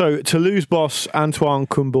 and also Toulouse boss Antoine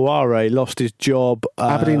Kombouaré lost his job.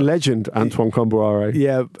 Aberdeen legend Antoine Kombouaré.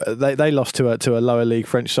 Yeah, they lost to a lower league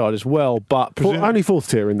French side as well, but only 4th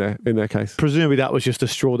tier in their case. Presumably that was just a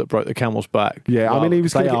straw that broke the camel's back. Yeah, I mean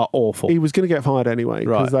they are awful. He was going to get fired anyway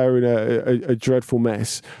because they were in a dreadful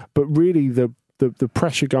mess. But really, the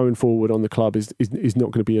pressure going forward on the club is not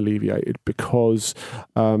going to be alleviated because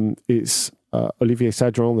it's Olivier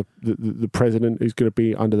Sadran, the president, who's going to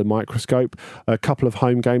be under the microscope. A couple of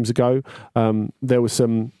home games ago, there were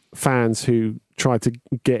some fans who tried to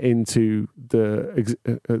get into the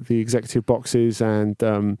executive boxes and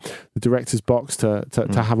the director's box to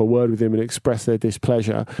have a word with him and express their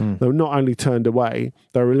displeasure. They were not only turned away,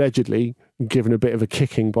 they were allegedly given a bit of a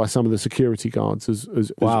kicking by some of the security guards as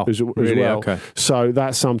really? well. Okay. So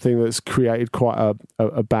that's something that's created quite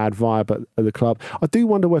a bad vibe at the club. I do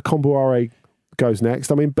wonder where Kombouaré goes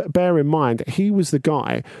next. I mean, bear in mind, he was the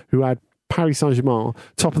guy who had Paris Saint-Germain,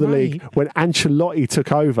 top of the league, when Ancelotti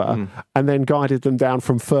took over and then guided them down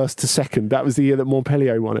from first to second. That was the year that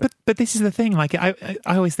Montpellier won it. But this is the thing. Like I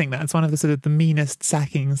always think that it's one of the sort of the meanest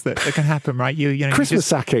sackings that can happen, right? You know, Christmas you just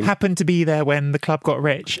sacking. happened to be there when the club got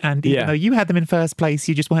rich, and even though you had them in first place,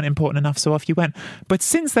 you just weren't important enough, so off you went. But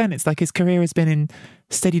since then, it's like his career has been in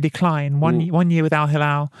steady decline. One year with Al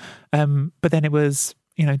Hilal, but then it was,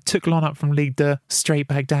 you know, took Lyon up from Ligue 2 straight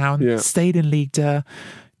back down, stayed in Ligue 2.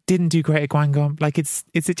 Didn't do great at Guingamp. Like it's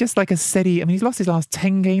just like a steady. I mean, he's lost his last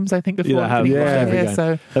 10 games, I think, before. Every game.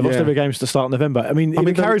 So they've lost every game to start November. I mean, if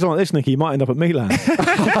it carries on like this, Nicky, he might end up at Milan.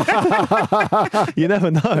 You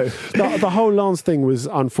never know. The whole Lens thing was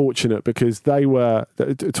unfortunate because they were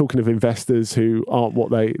talking of investors who aren't what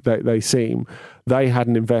they seem. They had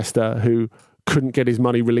an investor who couldn't get his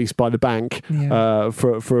money released by the bank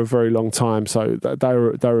for a very long time. So they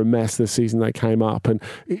were a mess this season. They came up, and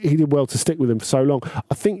he did well to stick with him for so long.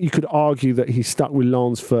 I think you could argue that he stuck with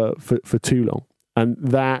Lens for too long, and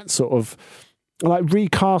that sort of like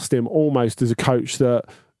recast him almost as a coach that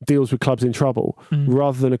deals with clubs in trouble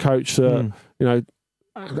rather than a coach that you know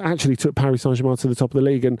actually took Paris Saint-Germain to the top of the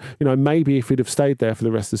league. And, you know, maybe if he'd have stayed there for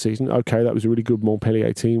the rest of the season, okay, that was a really good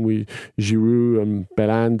Montpellier team with Giroud and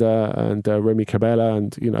Belanda and Remy Cabella,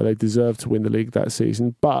 and, you know, they deserved to win the league that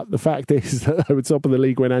season. But the fact is that they were top of the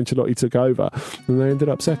league when Ancelotti took over, and they ended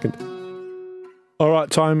up second. All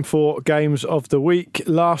right, time for games of the week.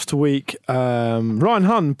 Last week, Ryan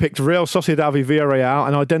Hunn picked Real Sociedad v Villarreal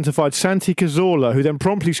and identified Santi Cazorla, who then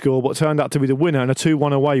promptly scored what turned out to be the winner in a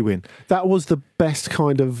 2-1 away win. That was the best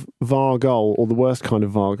kind of VAR goal, or the worst kind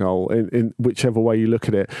of VAR goal, in whichever way you look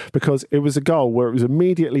at it, because it was a goal where it was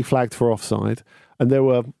immediately flagged for offside. And there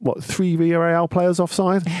were, 3 Villarreal players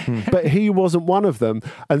offside? But he wasn't one of them.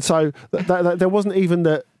 And so there wasn't even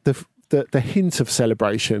the hint of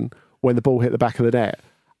celebration when the ball hit the back of the net.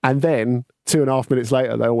 And then 2.5 minutes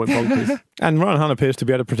later, they all went bonkers. And Ryan Hunn appears to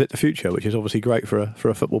be able to predict the future, which is obviously great for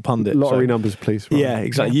a football pundit. Lottery numbers, please. Ryan. Yeah,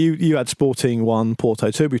 exactly. Yeah. You had Sporting 1, Porto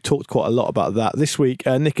 2. We've talked quite a lot about that this week.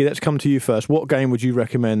 Nicky, let's come to you first. What game would you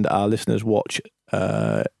recommend our listeners watch?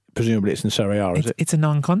 Presumably it's in Serie A, is it? It's a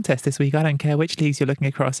non-contest this week. I don't care which leagues you're looking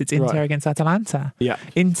across. It's Inter against Atalanta. Yeah.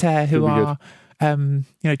 Inter, who are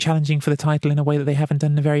challenging for the title in a way that they haven't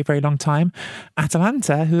done in a very, very long time.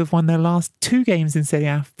 Atalanta, who have won their last 2 games in Serie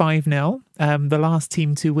A 5-0. The last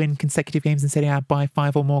team to win consecutive games in Serie A by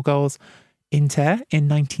 5 or more goals. Inter in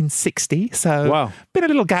 1960. So been a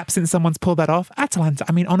little gap since someone's pulled that off. Atalanta,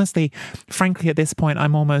 I mean, honestly, frankly, at this point,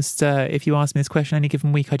 I'm almost, if you ask me this question any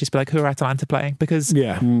given week, I'd just be like, who are Atalanta playing? Because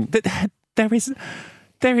there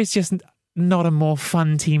is just not a more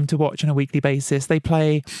fun team to watch on a weekly basis. They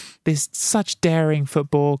play this such daring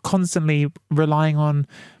football, constantly relying on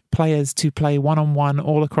players to play one-on-one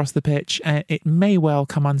all across the pitch. It may well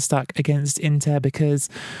come unstuck against Inter because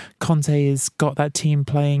Conte has got that team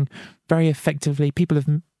playing very effectively. People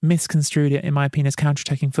have misconstrued it, in my opinion, as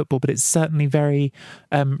counter-attacking football, but it's certainly very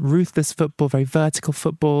ruthless football, very vertical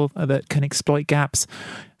football that can exploit gaps.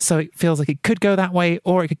 So it feels like it could go that way,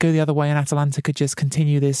 or it could go the other way, and Atalanta could just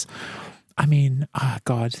continue this. I mean,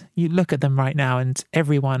 God, you look at them right now, and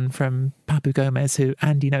everyone from Papu Gomez, who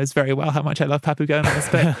Andy knows very well how much I love Papu Gomez,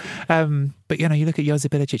 but you know, you look at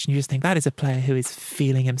Josip Ilicic and you just think that is a player who is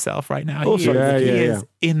feeling himself right now. Also, he is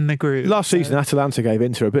in the groove. Last season, Atalanta gave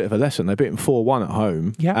Inter a bit of a lesson. They beat them 4-1 at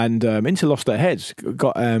home, and Inter lost their heads.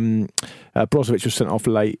 Got Brozovic was sent off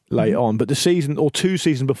late on, but the season or 2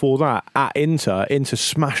 seasons before that at Inter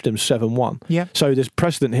smashed them 7-1. Yeah. So there's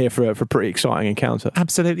precedent here for a pretty exciting encounter.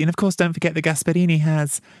 Absolutely, and of course, don't forget that Gasperini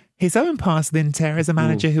has his own past with Inter as a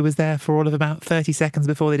manager who was there for all of about 30 seconds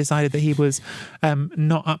before they decided that he was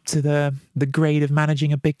not up to the grade of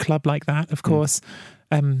managing a big club like that. Of course,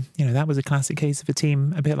 that was a classic case of a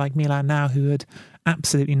team a bit like Milan now, who had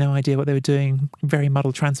absolutely no idea what they were doing. Very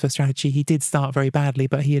muddled transfer strategy. He did start very badly,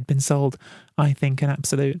 but he had been sold, I think, an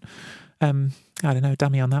absolute,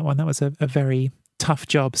 dummy on that one. That was a very tough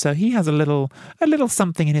job. So he has a little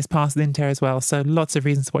something in his past with Inter as well. So lots of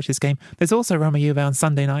reasons to watch this game. There's also Roma Juve on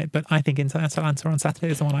Sunday night, but I think Inter Atalanta on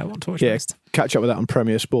Saturday is the one I want to watch most. Catch up with that on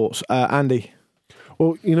Premier Sports. Andy?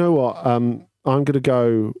 Well, you know what? I'm going to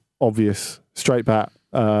go obvious, straight back.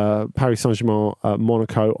 Paris Saint-Germain,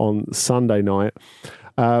 Monaco on Sunday night.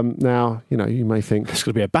 Now, you may think it's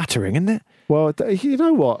going to be a battering, isn't it? Well, you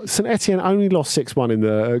know what? St Etienne only lost 6-1 in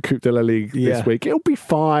the Coupe de la Ligue this week. It'll be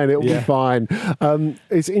fine. It'll be fine.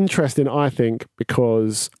 It's interesting, I think,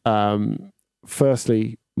 because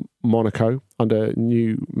firstly, Monaco under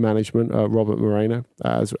new management, Robert Moreno,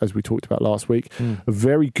 as we talked about last week. A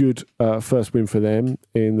very good first win for them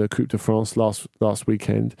in the Coupe de France last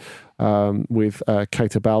weekend, with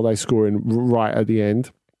Keita Balde scoring right at the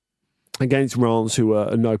end against Reims, who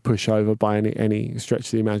are no pushover by any stretch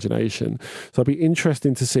of the imagination. So it'll be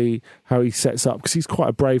interesting to see how he sets up, because he's quite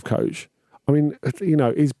a brave coach. I mean,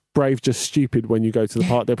 is brave just stupid when you go to the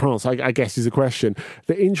Parc des Princes? I guess is the question.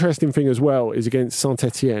 The interesting thing as well is against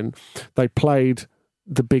Saint-Etienne, they played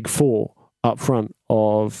the big four up front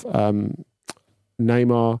of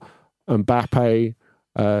Neymar, Mbappe,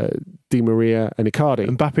 Di Maria and Icardi.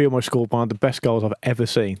 Mbappe almost scored one of the best goals I've ever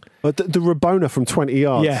seen. The Rabona from 20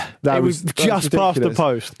 yards. Yeah, that was just past the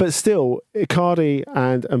post. But still, Icardi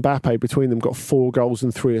and Mbappe, between them, got 4 goals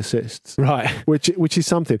and 3 assists. Right. Which is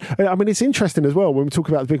something. I mean, it's interesting as well when we talk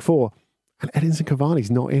about the big four, and Edinson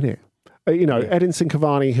Cavani's not in it. Edinson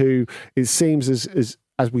Cavani, who it seems as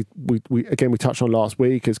we touched on last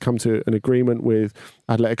week, has come to an agreement with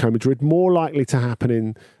Atletico Madrid, more likely to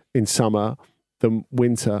happen in summer than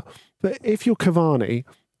winter. But if you're Cavani,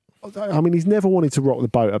 I mean, he's never wanted to rock the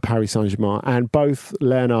boat at Paris Saint-Germain, and both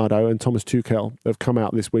Leonardo and Thomas Tuchel have come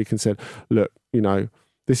out this week and said, look,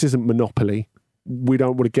 this isn't Monopoly. We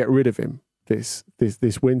don't want to get rid of him this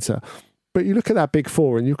winter. But you look at that big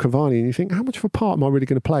four and you're Cavani and you think, how much of a part am I really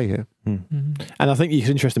going to play here? And I think it's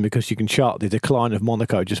interesting because you can chart the decline of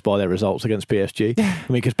Monaco just by their results against PSG. I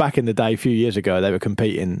mean, because back in the day, a few years ago, they were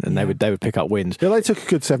competing and they would pick up wins. Yeah, they took a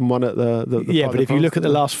good 7-1 at the but if you look at the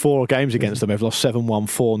last 4 games against them, they've lost 7-1,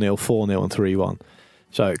 4-0, 4-0 and 3-1.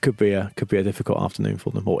 So it could be a difficult afternoon for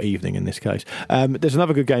them, or evening in this case. There's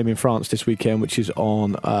another good game in France this weekend, which is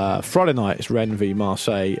on Friday night. It's Rennes v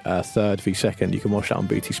Marseille, 3rd v 2nd. You can watch that on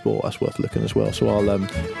BT Sport. That's worth looking as well. So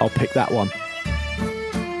I'll pick that one.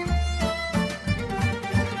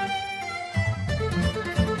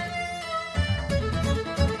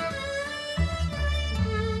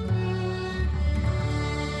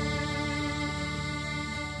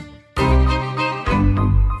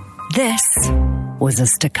 This was a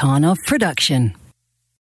Stakhanov production.